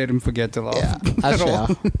just made him forget to laugh. Yeah,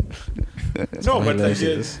 actually, No, but like,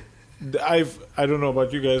 hilarious. I don't know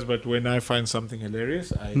about you guys, but when I find something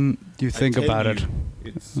hilarious, You think I tell about it. you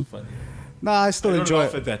It's funny. Nah, I still I don't enjoy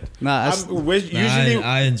laugh it. at that. Nah, Usually,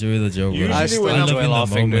 I enjoy the joke. bro. Usually I still when I'm- enjoy in the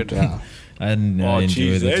laughing, moment. dude. Yeah. I enjoy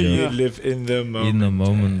jeez, the you joke. live in the moment. In the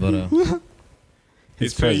moment, bro.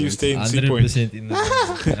 It's where you presence. stay in Sea Point. 100% in the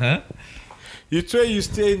moment. Huh? It's where you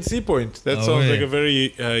stay in Sea Point. That Oh, sounds yeah. like a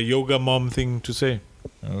very yoga mom thing to say.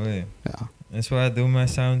 Oh, yeah. Yeah. That's why I do my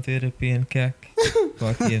sound therapy and cack.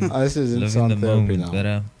 Fucking This isn't living sound the therapy moment,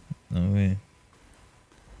 now. no way.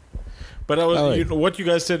 But I was, Oh, you know, what you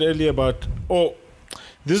guys said earlier about,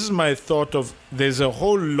 this is my thought of, there's a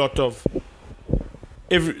whole lot of,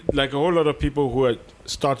 a whole lot of people who are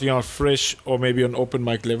starting out fresh or maybe on open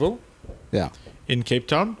mic level Yeah. in Cape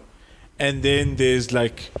Town. And then there's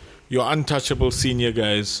like your untouchable senior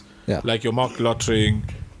guys, Yeah. like your Mark Lottering,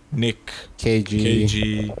 Nick,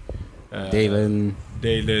 KG, Dalen.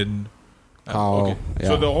 Okay. Yeah.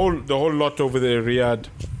 So the whole lot over there, Riyadh,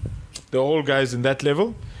 the whole guys in that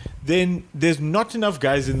level. Then there's not enough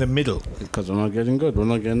guys in the middle. Because we're not getting good. We're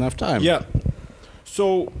not getting enough time. Yeah.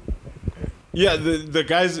 So, yeah, the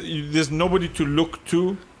guys, there's nobody to look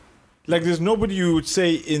to. Like, there's nobody you would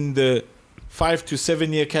say in the 5 to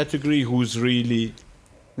 7 year category who's really.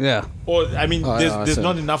 Yeah. Or, I mean, there's so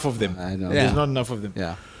not enough of them. I know. Yeah. There's not enough of them.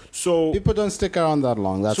 Yeah. So, People don't stick around that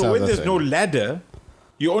long. That's so how when the there's thing. no ladder,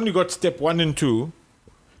 you only got step 1 and 2,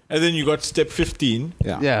 and then you got step 15.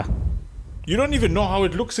 Yeah. Yeah. You don't even know how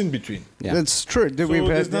it looks in between. Yeah. That's true. So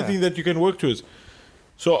there's nothing that you can work towards.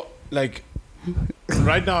 So, like,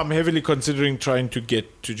 right now I'm heavily considering trying to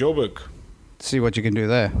get to Joburg. See what you can do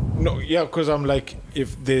there. No, yeah, because I'm like,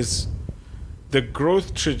 if there's the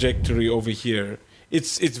growth trajectory over here,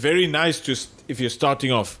 it's very nice to, if you're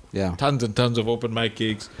starting off, Yeah. tons and tons of open mic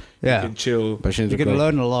gigs, Yeah. you can chill. But You can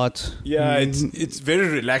learn a lot. Yeah, it's very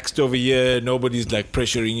relaxed over here. Nobody's like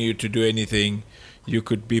pressuring you to do anything. You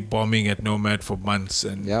could be bombing at Nomad for months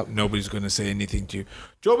and Yep. nobody's going to say anything to you.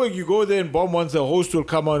 Joburg, you go there and bomb once, the host will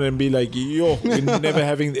come on and be like, yo, we're never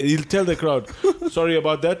having, he'll tell the crowd, sorry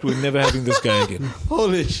about that, we're never having this guy again.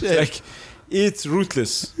 Holy shit. Like, it's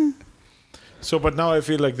ruthless. So, but now I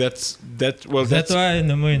feel like that's That's why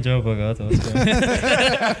no more in Joburg.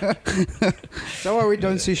 That's why we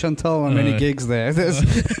don't see Chantal on many gigs there. Does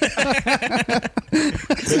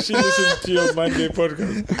she listen to your Monday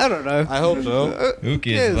podcast? I don't know. I hope so. Who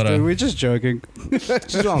cares? Yes, But, dude, we're just joking. She's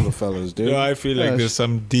one of the fellas, dude. No, I feel like Yes. there's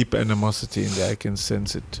some deep animosity in there. I can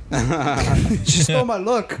sense it. She stole my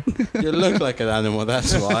look. You look like an animal,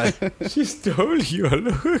 that's why. She stole your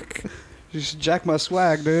look. She should jack my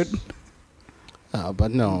swag, dude.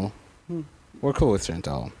 But no. We're cool with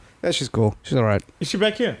Chantal. Yeah, she's cool. She's all right. Is she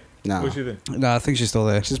back here? No. Where's she there? No, I think she's still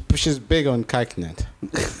there. She's big on Kaiknet.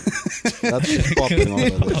 That's she's popping all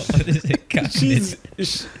of this. what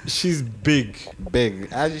is it? She's big. Big.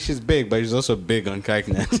 Actually, she's big, but she's also big on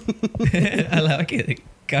Kaiknet. I like it.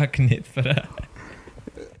 Kaknit, but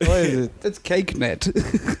What is it? It's cake net.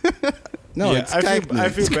 No, Yeah, it's I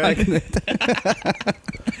Kaiknet. feel bad.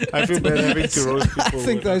 I feel bad having to roast people. I who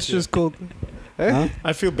think are not that's here. just called. Huh?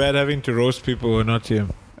 I feel bad having to roast people who are not here.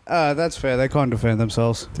 That's fair. They can't defend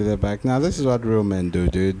themselves. To their back. Now, this is what real men do,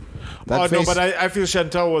 dude. That No, face- but I feel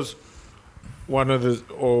Chantal was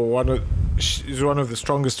she's one of the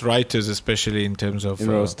strongest writers, especially in terms of in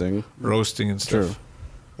roasting. roasting and stuff. True.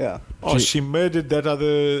 Yeah. Oh, she murdered that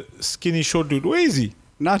other skinny short dude. Where is he?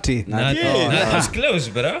 Nutty. not, Yeah. not as close,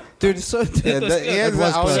 bro. Dude, so. Yeah, was that, good. yeah, It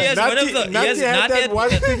was I was- She has one of the- Nati yes, had Nati that had- one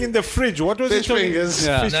thing in the fridge. What was Fish it? talking- fingers.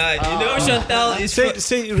 Yeah. Fish- Nah, you know Chantal is Say- fa-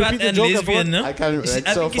 say- fat repeat the and joke, I lesbian, forgot. no? I can't. It's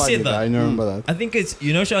I so think you funny said that I that. remember that. I think it's,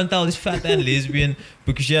 you know, Chantal is fat and lesbian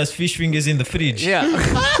because she has fish fingers in the fridge. Yeah.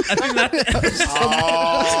 I think that.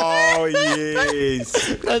 Oh yes,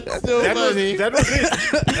 That's so that was funny. it. That was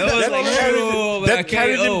like, oh, That okay,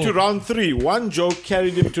 carried him oh. to round 3. One joke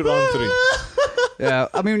carried him to round 3. Yeah.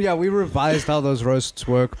 I mean, yeah, we revised how those roasts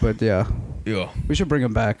work, but yeah, Yeah. we should bring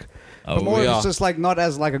them back. Oh, But more, we it's are. just like not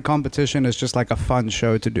as like a competition. It's just like a fun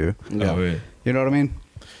show to do. Yeah. wait. You know what I mean?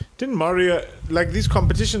 Didn't Mario like these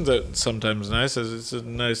competitions are sometimes nice? As it's a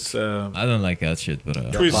nice. I don't like that shit, but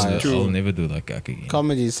Twist I'll too. never do that cock again.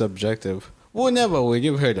 Comedy is subjective. We'll never win.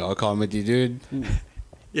 You've heard our comedy, dude.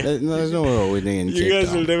 Yeah. There's no way we're winning in You Cape guys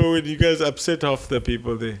Town. will never win. You guys upset half the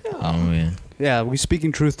people there. Oh man, Yeah, we're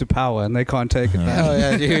speaking truth to power, and they can't take it. Hell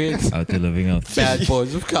yeah, dude. out to living out. Bad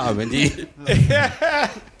boys of comedy.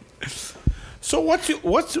 So what's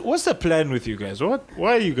the plan with you guys? Why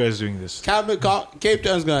are you guys doing this? Cape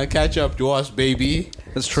Town's gonna catch up to us, baby.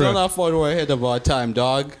 That's It's true. not our fault we're ahead of our time,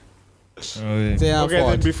 dog. Oh, yeah. It's our Okay, then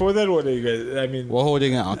fault. before that, what are you guys? I mean, We're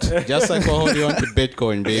holding out. Just like we're holding on to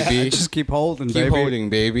Bitcoin, baby. Just keep holding, Keep baby. holding,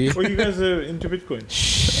 baby. you guys are into Bitcoin.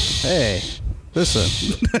 Hey, listen.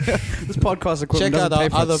 This podcast equipment Check out doesn't pay our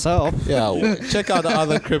for other itself. check out the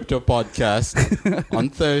other crypto podcast on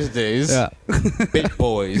Thursdays. Yeah. Bit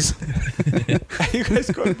Boys. You guys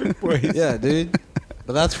got Bitcoin. Yeah, dude.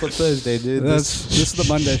 But that's for Thursday, dude. This is the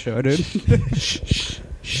Monday show, dude.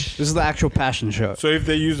 This is the actual passion show. So if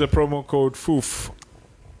they use the promo code FOOF,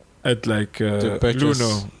 at like To purchase-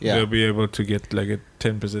 Luno, yeah. they'll be able to get like a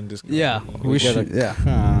 10% discount. Yeah, we get should. a-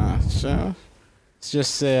 Yeah. So let's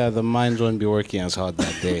just say the minds won't be working as hard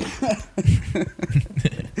that day.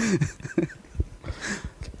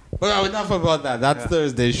 Well, enough about that. That's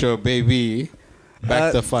Thursday show, baby.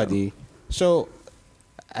 Back to funny. So,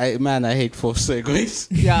 I hate forced segues.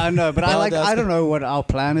 Yeah, I know, but Well, I don't know what our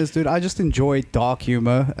plan is, dude. I just enjoy dark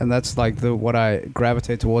humor, and that's like what I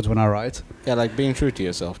gravitate towards when I write. Yeah, like being true to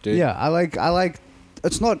yourself, dude. Yeah, I like.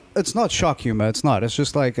 It's not shock humor. It's not. It's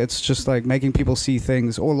just like making people see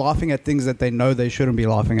things or laughing at things that they know they shouldn't be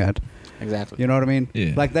laughing at. Exactly. You know what I mean?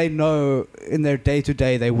 Yeah. Like they know in their day to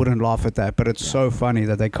day they wouldn't laugh at that, but it's so funny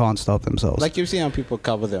that they can't stop themselves. Like you've seen how people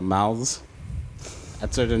cover their mouths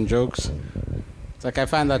at certain jokes. It's like I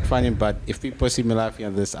find that funny, but if people see me laughing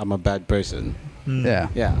at this, I'm a bad person. yeah,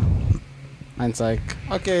 Yeah. And it's like,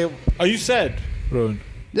 okay, Are you sad, Rowan?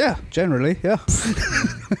 yeah, generally, yeah.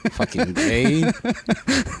 fucking gay.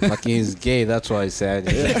 Fucking is gay, that's why I said.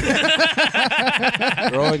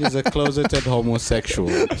 Rowan is a closeted homosexual.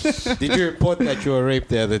 Did you report that you were raped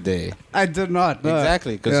the other day? I did not. No.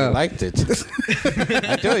 Exactly, because Yeah. you liked it.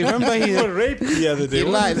 I do remember You were raped the other day. he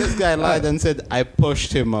lied. This guy lied and said I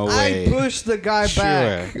pushed him away. I pushed the guy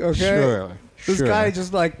back. Okay. Sure. This sure. guy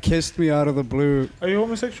just like kissed me out of the blue. Are you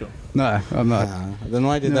homosexual? No, I'm not. Then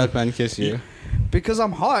why did No. that man kiss you? Because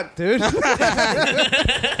I'm hot, dude.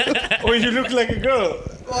 Oh, you look like a girl.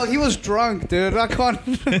 Well, he was drunk, dude. I can't.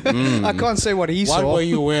 I can't say what he What saw. were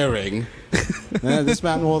you wearing? This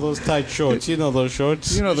man wore those tight shorts. You know those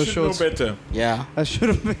shorts? You know the You should shorts. know better. Yeah. I should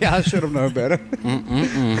have. Yeah, I should have known better.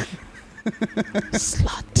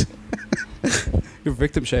 Slut. You're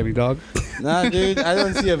victim shaming, dog. Nah, dude, I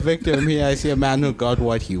don't see a victim here. I see a man who got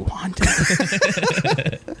what he wanted.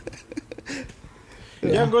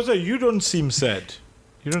 Yeah, Goza, you don't seem sad.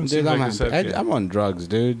 You don't Dude, seem I'm, like a sad happy. kid. I'm on drugs,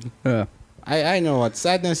 dude. Yeah. I know what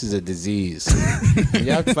sadness is a disease.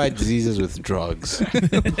 You have to fight diseases with drugs.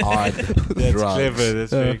 Hard That's drugs. clever.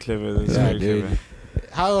 That's very clever. That's Yeah, very dude. clever.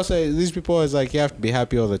 How else? These people is like you have to be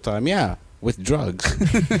happy all the time. Yeah, with drugs.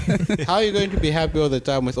 How are you going to be happy all the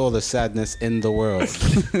time with all the sadness in the world?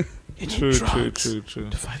 You need True, true, drugs true, true.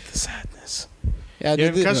 to fight the sadness. Yeah, they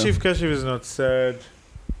did know. Kashif is not sad.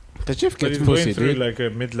 Kashif But gets he's pussy, going through dude. like a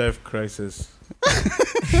midlife crisis.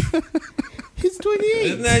 He's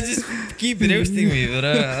 28. Nah, just keep roasting me, but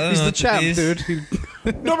I don't He's know the what it champ, is.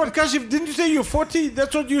 dude. No, but Kashif, didn't you say you're 40?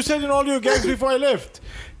 That's what you said in all your gags before I left.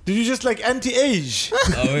 Did you just like anti-age?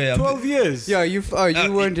 Oh yeah. 12 years. Yeah, you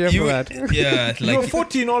weren't here for that. Yeah, You were like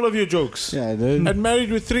 40 in all of your jokes. Yeah, dude. And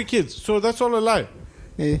married with 3 kids. So that's all a lie.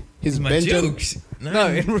 He's my Benjamin. jokes. No,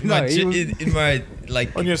 my he was- in my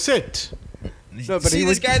like. On your set. No, but see, he this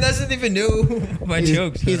was- guy doesn't even know my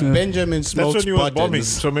jokes. He's Benjamin That's Smokes when you was bombing. buttons.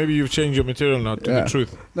 So maybe you've changed your material now to Yeah. the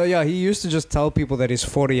truth. No, yeah, he used to just tell people that he's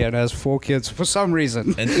 40 and has 4 kids for some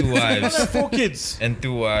reason. And 2 I wives. have 4 kids. And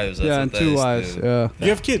 2 wives. That's Yeah, what and that 2 is, wives. dude. Yeah, You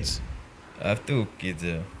have kids? I have 2 kids.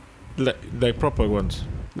 Yeah. Like proper ones.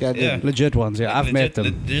 Yeah, dude. Yeah. legit ones. Yeah, I've met them.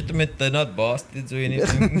 Legitimate, they're not bastards or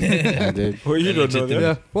anything. Yeah, dude. Well, you don't know that.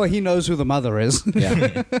 Yeah. Well, he knows who the mother is.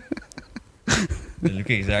 Yeah. They look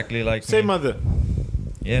exactly like Same me. mother.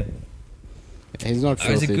 Yeah. He's not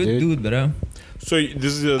I was a filthy, good dude, bro. So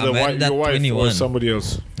this is I met that your wife 21. or somebody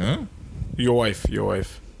else? Huh? Your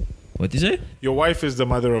wife. What is it? Your wife is the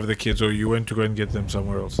mother of the kids, or you went to go and get them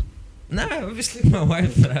somewhere else? Nah, obviously my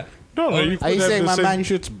wife. Bro. No, Oh, you Are could you have saying the my same- man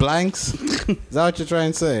shoots blanks? Is that what you're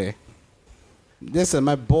trying to say? Listen,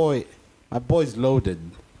 my boy's loaded.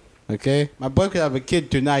 Okay? My boy could have a kid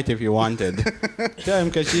tonight if he wanted. Tell him,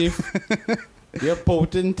 Kashif, you're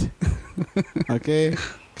potent. Okay?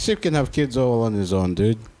 Kashif can have kids all on his own,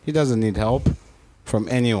 dude. He doesn't need help from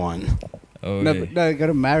anyone. Oh, No, okay. but no, got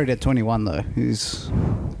him married at 21 though. He's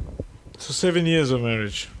So 7 years of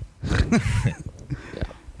marriage.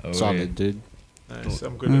 Oh, Solid, dude. Nice.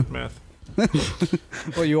 I'm good at math.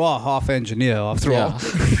 well, you are half engineer after all.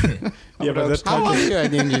 Yeah, but that's How not. are you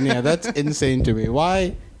an engineer? That's insane to me.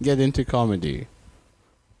 Why get into comedy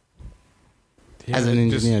as an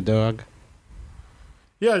engineer, dog?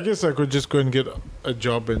 Yeah, I guess I could just go and get a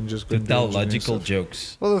job and just go To and do tell engineering logical stuff.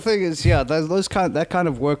 jokes. Well, the thing is, yeah, that kind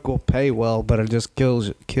of work will pay well, but it just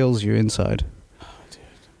kills you inside.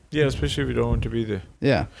 Yeah, especially if you don't want to be there.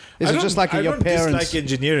 Yeah, is I it don't- just like I your don't parents? dislike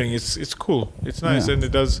engineering. It's cool. It's nice Yeah. and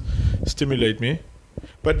it does stimulate me.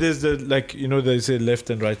 But there's the they say left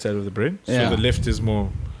and right side of the brain. So Yeah. the left is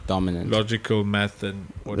more Dominant. logical math and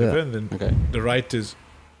whatever, Yeah. and then Okay. the right is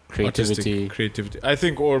Creativity. artistic, creativity. I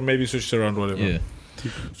think, or maybe switched around, whatever. Yeah.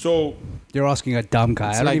 So You're asking a dumb guy.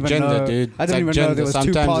 It's I don't like even gender, know. dude. I It's didn't like even know gender. there was two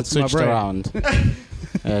Sometimes parts it's in my switched brain. around.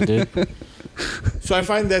 Yeah, dude. So I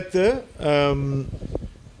find that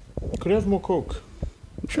could I have more Coke?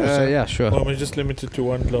 Sure. Yeah, sure. Or am I just limited to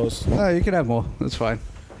one glass? You can have more. That's fine.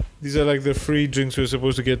 These are like the free drinks we're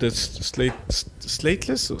supposed to get at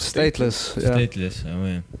Stateless? Or Stateless. Yeah. Stateless. I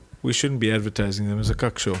mean, We shouldn't be advertising them as a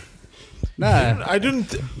cuck show. Nah. I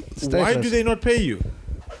didn't. Why do they not pay you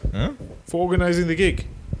huh? for organizing the gig?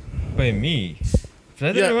 By me. I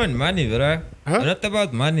Yeah. don't want money, bro. Huh? I'm not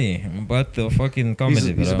about money. I'm about the fucking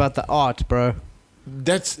comedy, He's bro. about the art, bro.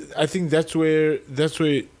 I think that's where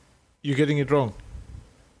you're getting it wrong.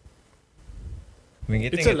 I mean,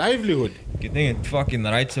 It's a livelihood. getting it fucking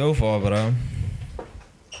right so far, bro.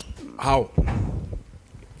 How?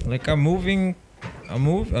 Like I'm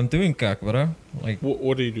doing cack, bro. Like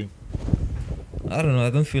What are you doing? I don't know. I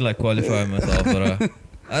don't feel like qualifying myself, bro.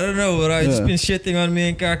 I don't know, bro. It's just been shitting on me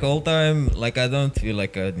and cack all time. Like I don't feel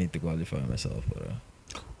like I need to qualify myself, bro.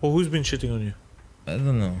 Oh, who's been shitting on you? I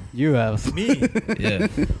don't know. You have. Me. Yeah.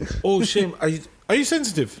 Oh, shame. Are you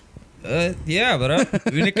sensitive? Yeah, bro.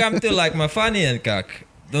 When it comes to like my funny and cack,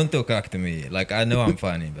 don't talk cack to me. Like I know I'm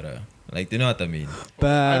funny, bro. Like, do you know what I mean?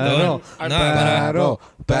 Battle.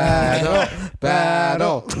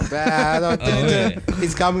 Battle. Oh, wait.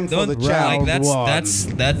 He's coming for the Don't child. like one.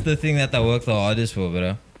 that's the thing that I work the hardest for,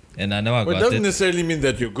 bro. And I know I But it got doesn't it. necessarily mean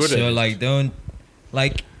that you're good at So it. like, don't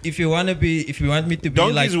like if you want me to be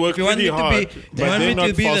Donkeys like, work if you want me pretty to hard, be, if but you want they're me to not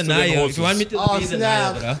be the faster than Naya, if you want me to horses. be the Oh,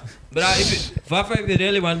 Naya, snap. bro. Bro, Vafa, if you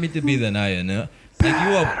really want me to be the Naya, no? Like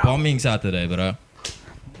you are bombing Saturday, bro.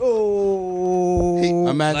 Oh.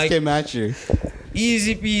 A man Like- came at you.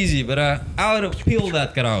 Easy peasy, bro. I would have killed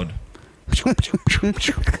that crowd.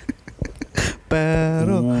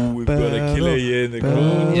 Battle. Ooh, we've got a killer here in the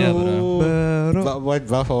crowd. Yeah, bro. Battle. But what,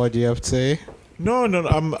 Vafa, what do you have to say? No.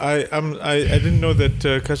 I didn't know that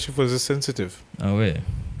Kaashif was this sensitive. Oh wait,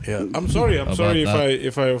 Yeah. I'm sorry About if that.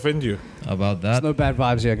 if I offend you. about There's that. no bad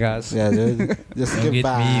vibes here, guys. Yeah, dude. Just Don't give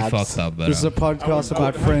get me vibes. fucked up, bro. This is a podcast about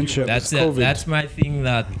I would- friendship. That's COVID. that's my thing.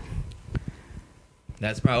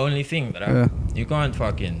 That's my only thing, bro. Yeah. You can't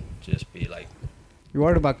fucking just be like. You're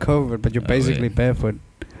worried about COVID, but you're Oh, basically yeah. barefoot.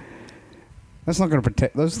 That's not going to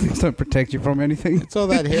protect. Those things don't protect you from anything. It's all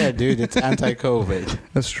that hair, dude. It's anti-COVID.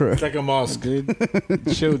 That's true. It's like a mask. Dude,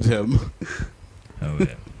 showed him. Oh yeah.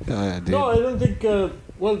 Yeah, dude. No, I don't think.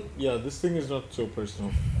 Well, yeah, this thing is not so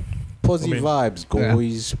personal. Posy I mean- vibes,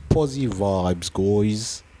 guys. Posy vibes,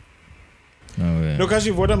 guys. Oh yeah. No,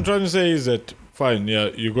 Kaashif, what I'm trying to say is that fine, yeah,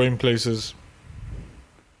 you're going places.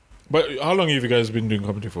 But how long have you guys been doing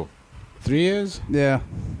comedy for? 3 years? Yeah.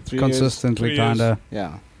 3 Consistently, 3 years. kinda.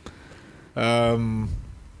 years?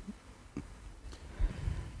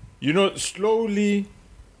 Yeah. Slowly,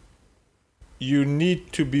 you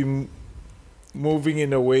need to be moving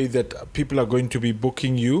in a way that people are going to be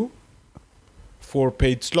booking you for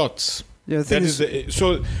paid slots. Yeah, the That thing is is,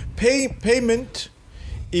 so payment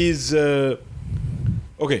is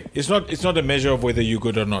okay. It's not a measure of whether you're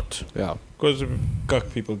good or not, Yeah. because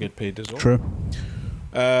people get paid as well. true.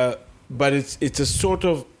 But it's a sort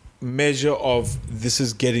of measure of this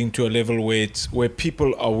is getting to a level where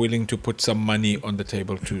people are willing to put some money on the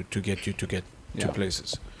table to get you to Yeah.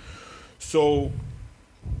 places. So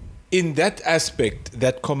in that aspect,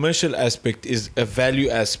 that commercial aspect is a value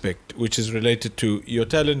aspect, which is related to your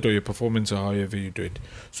talent or your performance or however you do it.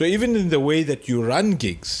 So even in the way that you run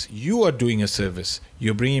gigs, you are doing a service.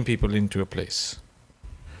 You're bringing people into a place.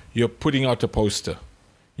 You're putting out a poster.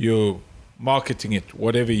 You're marketing it,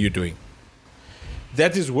 whatever you're doing.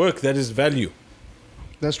 That is work. That is value.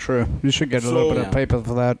 That's true. You should get a little So- bit of paper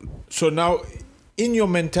for that. So now, in your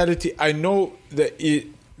mentality, I know that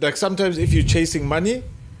like sometimes if you're chasing money,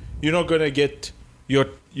 you're not gonna get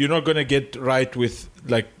right with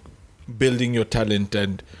like building your talent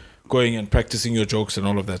and going and practicing your jokes and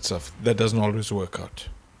all of that stuff. That doesn't always work out.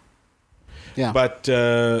 Yeah. But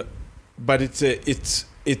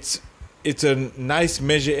it's a nice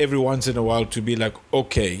measure every once in a while to be like,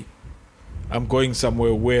 okay, I'm going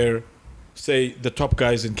somewhere where, say, the top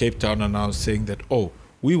guys in Cape Town are now saying that, oh,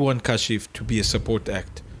 we want Kaashif to be a support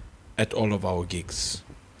act at all of our gigs.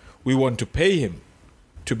 We want to pay him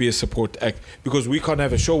to be a support act because we can't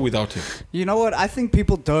have a show without him. You know what? I think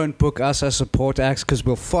people don't book us as support acts because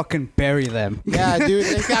we'll fucking bury them. Yeah, dude,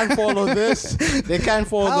 they can't follow this. They can't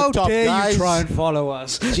follow How the top dare guys. you try and follow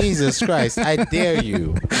us? Jesus Christ, I dare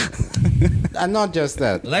you. And not just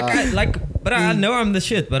that. But I know I'm the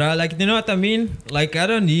shit. But you know what I mean? Like I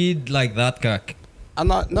don't need like that cock. I'm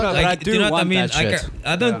not No, just, but I Like, do you know what I want mean? that shit.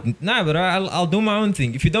 I don't. Nah, but I'll do my own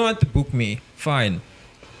thing. If you don't want to book me, fine.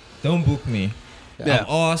 Don't book me. Yeah. I've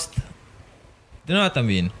asked. Do you know what I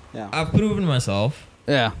mean? yeah. I've proven myself.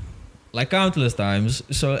 Yeah. like countless times.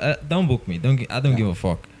 So don't book me. I don't give a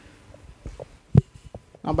fuck.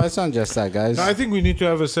 But it's not just that, guys. No, I think we need to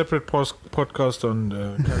have a separate podcast on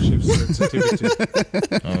Kaashif's sensitivity.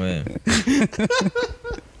 Oh man.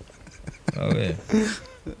 Oh man.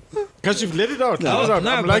 Kaashif, let it out. No, Let it out.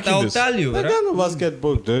 No, I'm but liking I'll this. tell you, None bro. of us get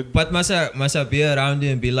booked, dude. But must I be around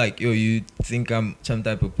you and be like, yo, you think I'm some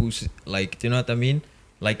type of pussy? Like, do you know what I mean?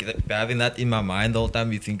 Like having that in my mind all the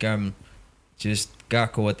time. You think I'm just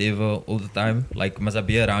cock or whatever all the time. Like, must I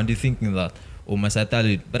be around you thinking that, or must I tell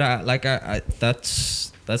you? But I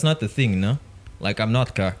that's not the thing, no. Like, I'm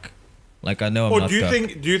not cock. Like, I know I'm Oh, not do you cock.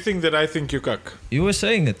 think that I think you cuck? You were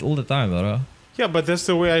saying it all the time, bro. Yeah, but that's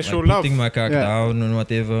the way I show Like love. putting my cock Yeah. down and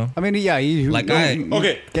whatever. I mean, yeah, Like,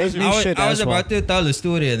 Okay. gave me I was, shit I was as well. about to tell a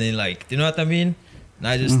story and then like, do you know what I mean?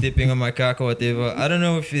 Not just stepping on my cock or whatever. I don't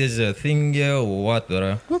know if there's a thing here or what,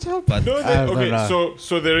 bro. What's up? But No, I don't okay, know.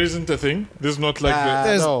 so there isn't a thing. There's not like the.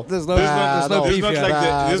 There's no. there's no There's there's no no- beef There's not here. like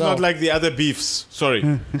the, there's no. not like the other beefs. Sorry,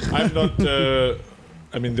 I'm not.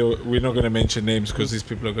 I mean, we're not going to mention names because these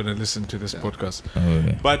people are going to listen to this podcast. oh,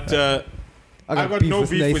 okay. But I got no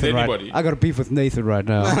beef with anybody. Right. I got a beef with Nathan right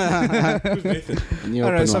now. Who's Nathan? New I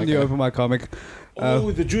don't know, open some new mic, open mic comic.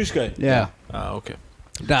 Oh, the Jewish guy. Yeah. Ah, okay.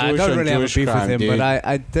 Nah, I Jewish don't on really have a Jewish beef crime, with him, dude. but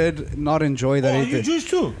I did not enjoy that. Oh, he are you did. Jewish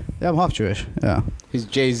too? Yeah, I'm half Jewish. Yeah. He's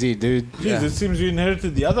Jay-Z, dude. Jeez, Yeah. it seems you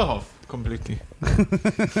inherited the other half completely.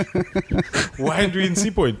 Why aren't we in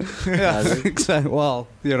Sea Point? Yeah. Exactly. Well,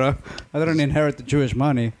 you know, I didn't inherit the Jewish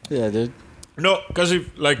money. Yeah, dude. No, because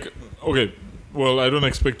if, like, okay, well, I don't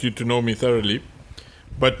expect you to know me thoroughly,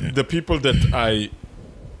 but the people that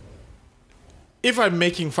if I'm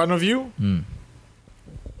making fun of you,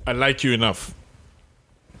 I like you enough.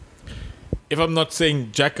 If I'm not saying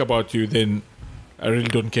jack about you, then I really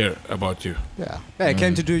don't care about you. Yeah. Yeah, I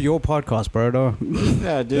came to do your podcast, bro. though.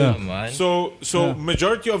 Yeah, dude. Yeah. Oh, man. So Yeah.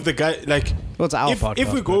 majority of the guy, like, Well, it's our podcast.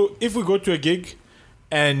 if we go to a gig,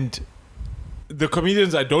 and the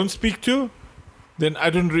comedians I don't speak to, then I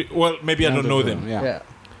don't. Well, maybe I don't know them, Yeah. Yeah.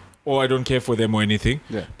 or I don't care for them or anything.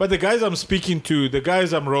 Yeah. But the guys I'm speaking to, the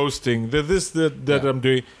guys I'm roasting, that Yeah. I'm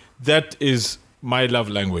doing, that is my love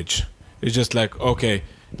language. It's just like, okay,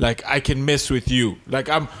 like I can mess with you. Like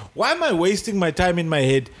why am I wasting my time in my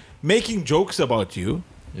head making jokes about you?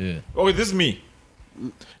 Yeah. Oh, this is me.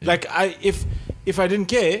 Like if I didn't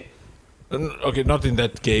care, okay, not in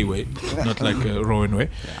that gay way, not like a Rowan way,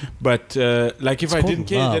 but like if It's I called didn't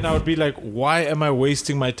care, then love. I would be like, why am I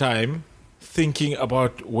wasting my time thinking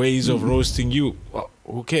about ways of roasting you? Well,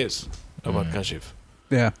 who cares about Kaashif?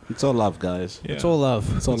 Yeah. It's all love, guys. Yeah. It's all love.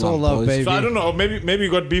 It's It's all all, love, love, boys. baby. So I don't know. Maybe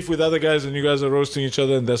you got beef with other guys and you guys are roasting each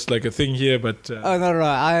other, and that's like a thing here. But Oh no,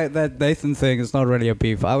 that Nathan thing is not really a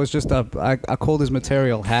beef. I was just I called his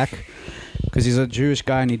material hack because he's a Jewish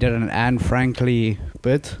guy and he did an Anne Frankly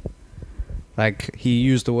bit. Like he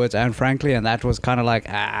used the words Anne Frankly, and that was kind of like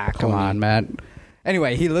come Corny. on, man.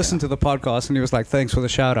 Anyway, he listened to the podcast and he was like, "Thanks for the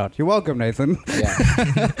shout out. You're welcome, Nathan. Yeah.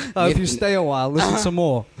 I hope you stay a while. Listen some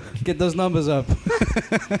more. Get those numbers up."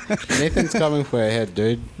 Nathan's coming for a head,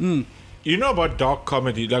 dude. you know about dark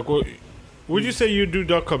comedy? Like, would you say you do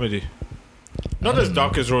dark comedy? Not as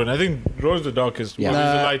dark as Rowan. I think Rowan's the darkest. Yeah. Well,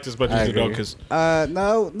 he's the Nah, lightest, but I he's the agree. darkest.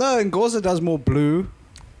 No, and Gorza does more blue.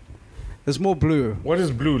 There's more blue, What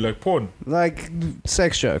is blue? Like porn? like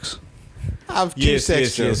sex jokes. I have two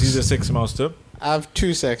sex jokes. He's a sex master. I have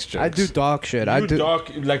two sex jokes. I do dark shit. I You do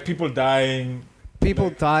dark, like people dying,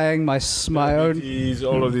 people dying. My own. diabetes,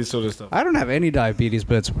 all of this sort of stuff. I don't have any diabetes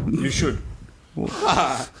bits. You should.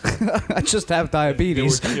 I just have They would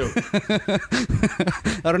diabetes. kill.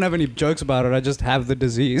 I don't have any jokes about it. I just have the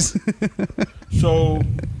disease. So,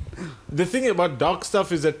 the thing about dark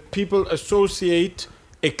stuff is that people associate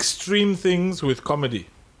extreme things with comedy.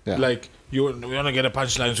 Yeah. Like you want to get a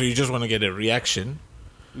punchline, so you just want to get a reaction.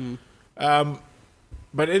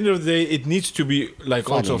 But at the end of the day, it needs to be like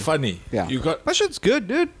Funny. also funny. Yeah. You got That shit's good,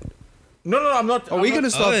 dude. no. I'm not. Are I'm we not- gonna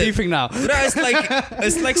start Oh, beefing now? Bro, it's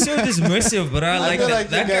like so dismissive, bro. Like, feel that, like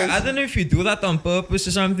you that guy, guys- I don't know if you do that on purpose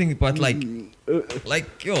or something, but like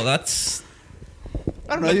yo, that's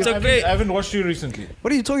I don't know. It's I okay. haven't watched you recently.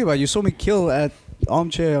 What are you talking about? You saw me kill at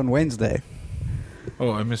Armchair on Wednesday.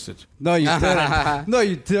 Oh, I missed it. No, you didn't. No,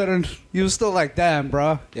 you didn't. You were still like, damn,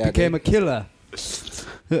 bro. Yeah, Became a killer.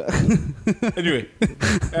 Anyway,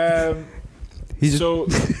 He's so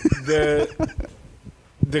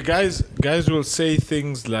the guys will say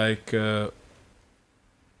things like,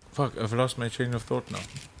 "Fuck, I've lost my train of thought now."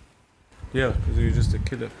 Yeah, because you're just a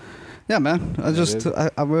killer. yeah, man.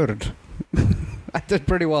 I murdered. I did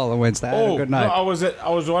pretty well on Wednesday. I had a good night. No, I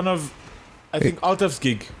was one of, I think Altaf's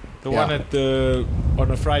gig, the Yeah. one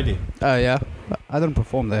on a Friday. Oh yeah, I didn't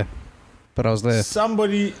perform there. but I was there.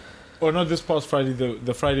 Somebody, or not this past Friday,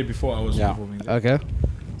 the Friday before I was performing there. Okay.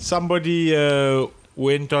 Somebody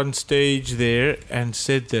went on stage there and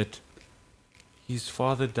said that his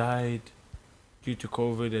father died due to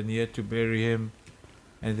COVID and he had to bury him.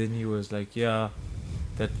 And then he was like,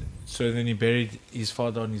 so then he buried his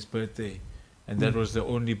father on his birthday. And that was the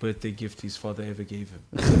only birthday gift his father ever gave him.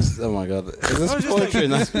 Oh my god! Is this I was just poetry?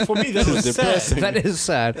 like, for me, that was depressing. sad. That is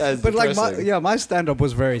sad. That's but like, depressing. my stand-up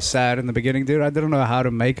was very sad in the beginning, dude. I didn't know how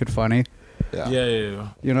to make it funny. Yeah.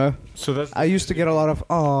 You know, So that's I used to get a lot of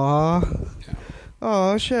 "Aw,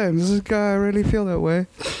 oh shame, does this guy really feel that way?"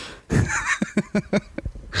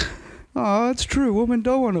 Oh, it's true. Women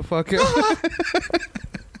don't want to fuck him.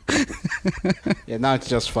 Yeah, now it's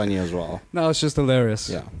just funny as well. No, it's just hilarious.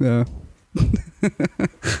 Yeah.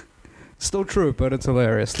 Still true, but it's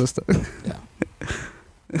hilarious. Listen. Yeah.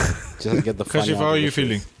 Just get the funny. Kaashif, how are you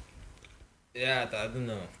feeling? Yeah, I don't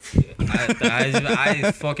know.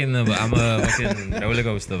 I fucking know, but I'm a fucking roller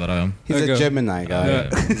coaster, bro. He's a Okay. Gemini guy.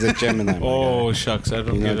 Yeah. He's a Gemini. Oh, shucks. I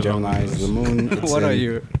don't you know, get it. Gemini is the moon. It's What are in-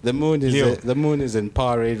 you? The moon is Leo. the moon is in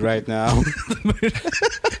Powerade right now.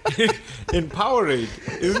 In Powerade.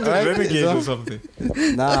 Isn't it Right? Renegade Is or that- something?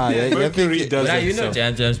 Nah, yeah, Mercury does Yeah, it. you know so.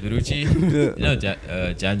 Jam Jam's Baruchi? You know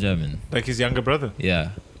Jam Jam, Like his younger brother.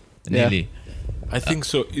 yeah. Yeah. Nearly. I think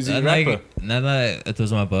so. Is he a And rapper? it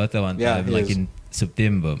was my birthday one Yeah, time, he like is. in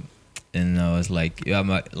September. And I was like, I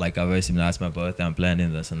was him last my birthday, I'm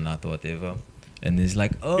planning this and that, whatever. And he's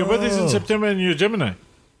like, oh. Your birthday's in September and you're Gemini.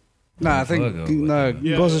 Nah, I think Virgo, no. whatever.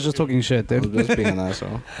 You guys are just talking shit, I was dude. just being an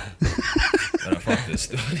asshole. But I fuck this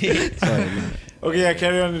story. Sorry, man. Okay, yeah,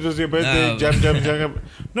 carry on. It was your birthday. No. Jam.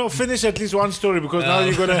 No, finish at least one story because now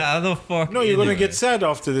you're gonna. How the fuck? No, you're gonna anyway. get sad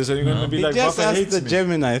after this, and you're gonna be He like, just "Vafa asked hates the me."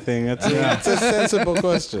 Gemini thing. It's a sensible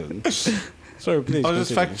question. Sorry, please. I was just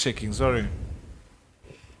continue. fact checking. Sorry.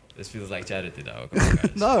 This feels like charity now. Come on,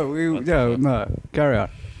 guys. No, What the fuck? no. Carry on.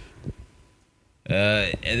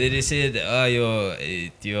 And then he said,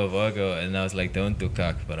 you're a Virgo. And I was like, don't do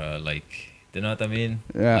cock, bro. Like, do you know what I mean?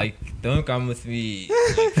 Yeah. Like, don't come with me,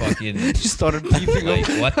 like, fucking, You started beefing like,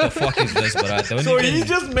 what the fuck is this, bro? Don't So even he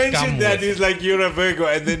just come mentioned that with- he's like, "You're a Virgo,"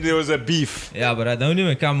 and then there was a beef. Yeah, but I don't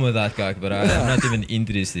even come with that cock, but I'm not even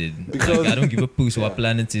interested. Like, I don't give a puss what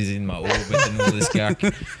planets is in my orbit and all this cock.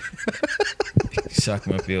 Suck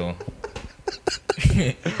my pill.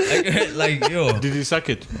 like, yo. Did he suck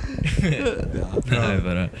it? No,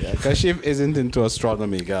 but, Yeah, Kaashif isn't into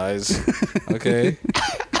astronomy, guys. Okay.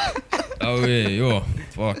 oh, yeah, yo.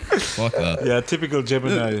 Fuck that. Yeah, typical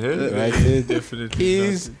Gemini. Huh? Right, dude. Definitely.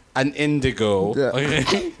 He's an indigo. Yeah.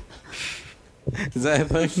 Okay. Is that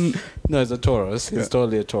a thing? No, it's a Taurus. He's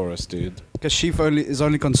totally a Taurus, dude. Kaashif is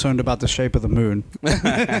only concerned about the shape of the moon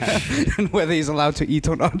and whether he's allowed to eat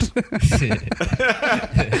or not.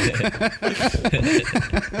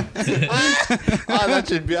 That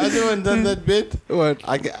should be. Has anyone done that bit? What?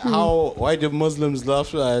 Why do Muslims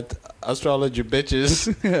laugh at astrology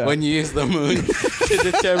bitches Yeah. when you use the moon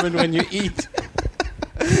to determine when you eat?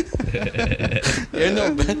 You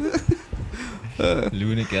know,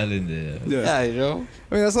 Lunar calendar. yeah, you know.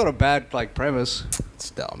 I mean, that's not a bad premise. It's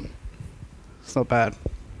dumb. It's not bad.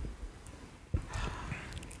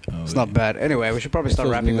 Oh, It's not bad. Anyway, we should probably start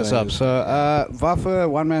Feels wrapping this up. new, So, Vafa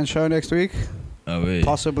one-man show next week, Oh, wait.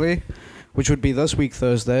 possibly, which would be this week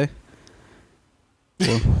Thursday.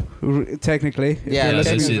 Well, technically, if Yeah, you're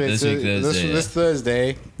this listening- is- this week Thursday, this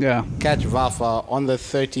Thursday, yeah. catch Vafa on the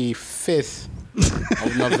 35th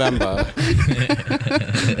of November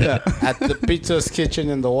at the Pizza's Kitchen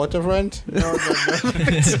in the waterfront. No.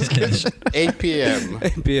 8 p.m.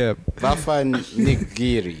 8 p.m. Vafa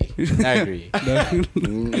Nigiri.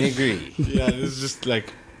 Nigiri. Yeah, this is just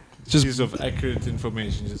like Just- piece of accurate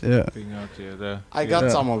information. Just Yeah. thing out here. There. I got Yeah.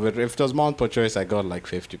 some of it. If it was Mount Per choice, I got like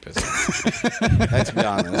 50%. Let's be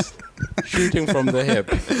honest. Shooting from the hip.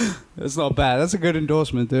 It's not bad. That's a good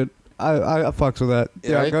endorsement, dude. I fucks with that. Yeah,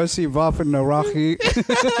 Yeah, right? go see Vafa Naraghi.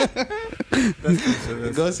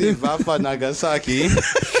 Go see Vafa Nagasaki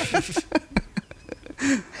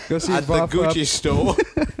Go see at the Vafa. Gucci store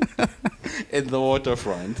in the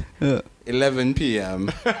waterfront. Yeah. 11 p.m.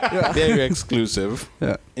 Very exclusive.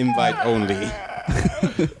 Yeah. Invite only.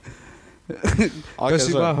 Go Okay,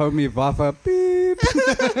 see so- my homie Vafa. Beep.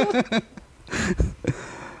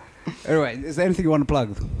 Anyway, is there anything you want to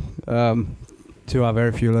plug? To our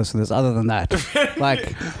very few listeners. Other than that,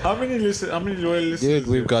 like, How many loyal listeners? Dude,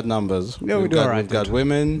 we've got numbers. Yeah, we we've do got, alright, We've got dude.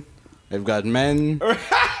 women. We've got men.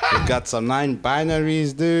 We've got some 9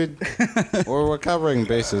 binaries, dude. We're covering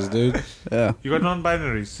bases, dude. yeah, You got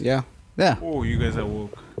non-binaries. Yeah. yeah, Oh, you guys are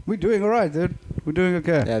woke. we're doing all right, dude. We're doing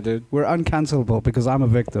okay. Yeah, dude. We're uncancelable because I'm a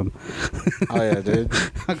victim. Oh yeah, dude.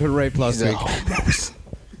 I got raped last week.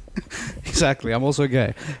 Exactly. I'm also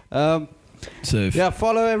gay. Safe. Yeah,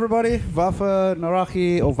 follow everybody. Vafa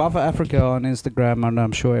Naraghi or Vafa Africa on Instagram, and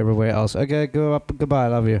I'm sure everywhere else. Okay, go up. Goodbye.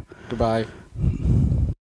 Love you. Goodbye.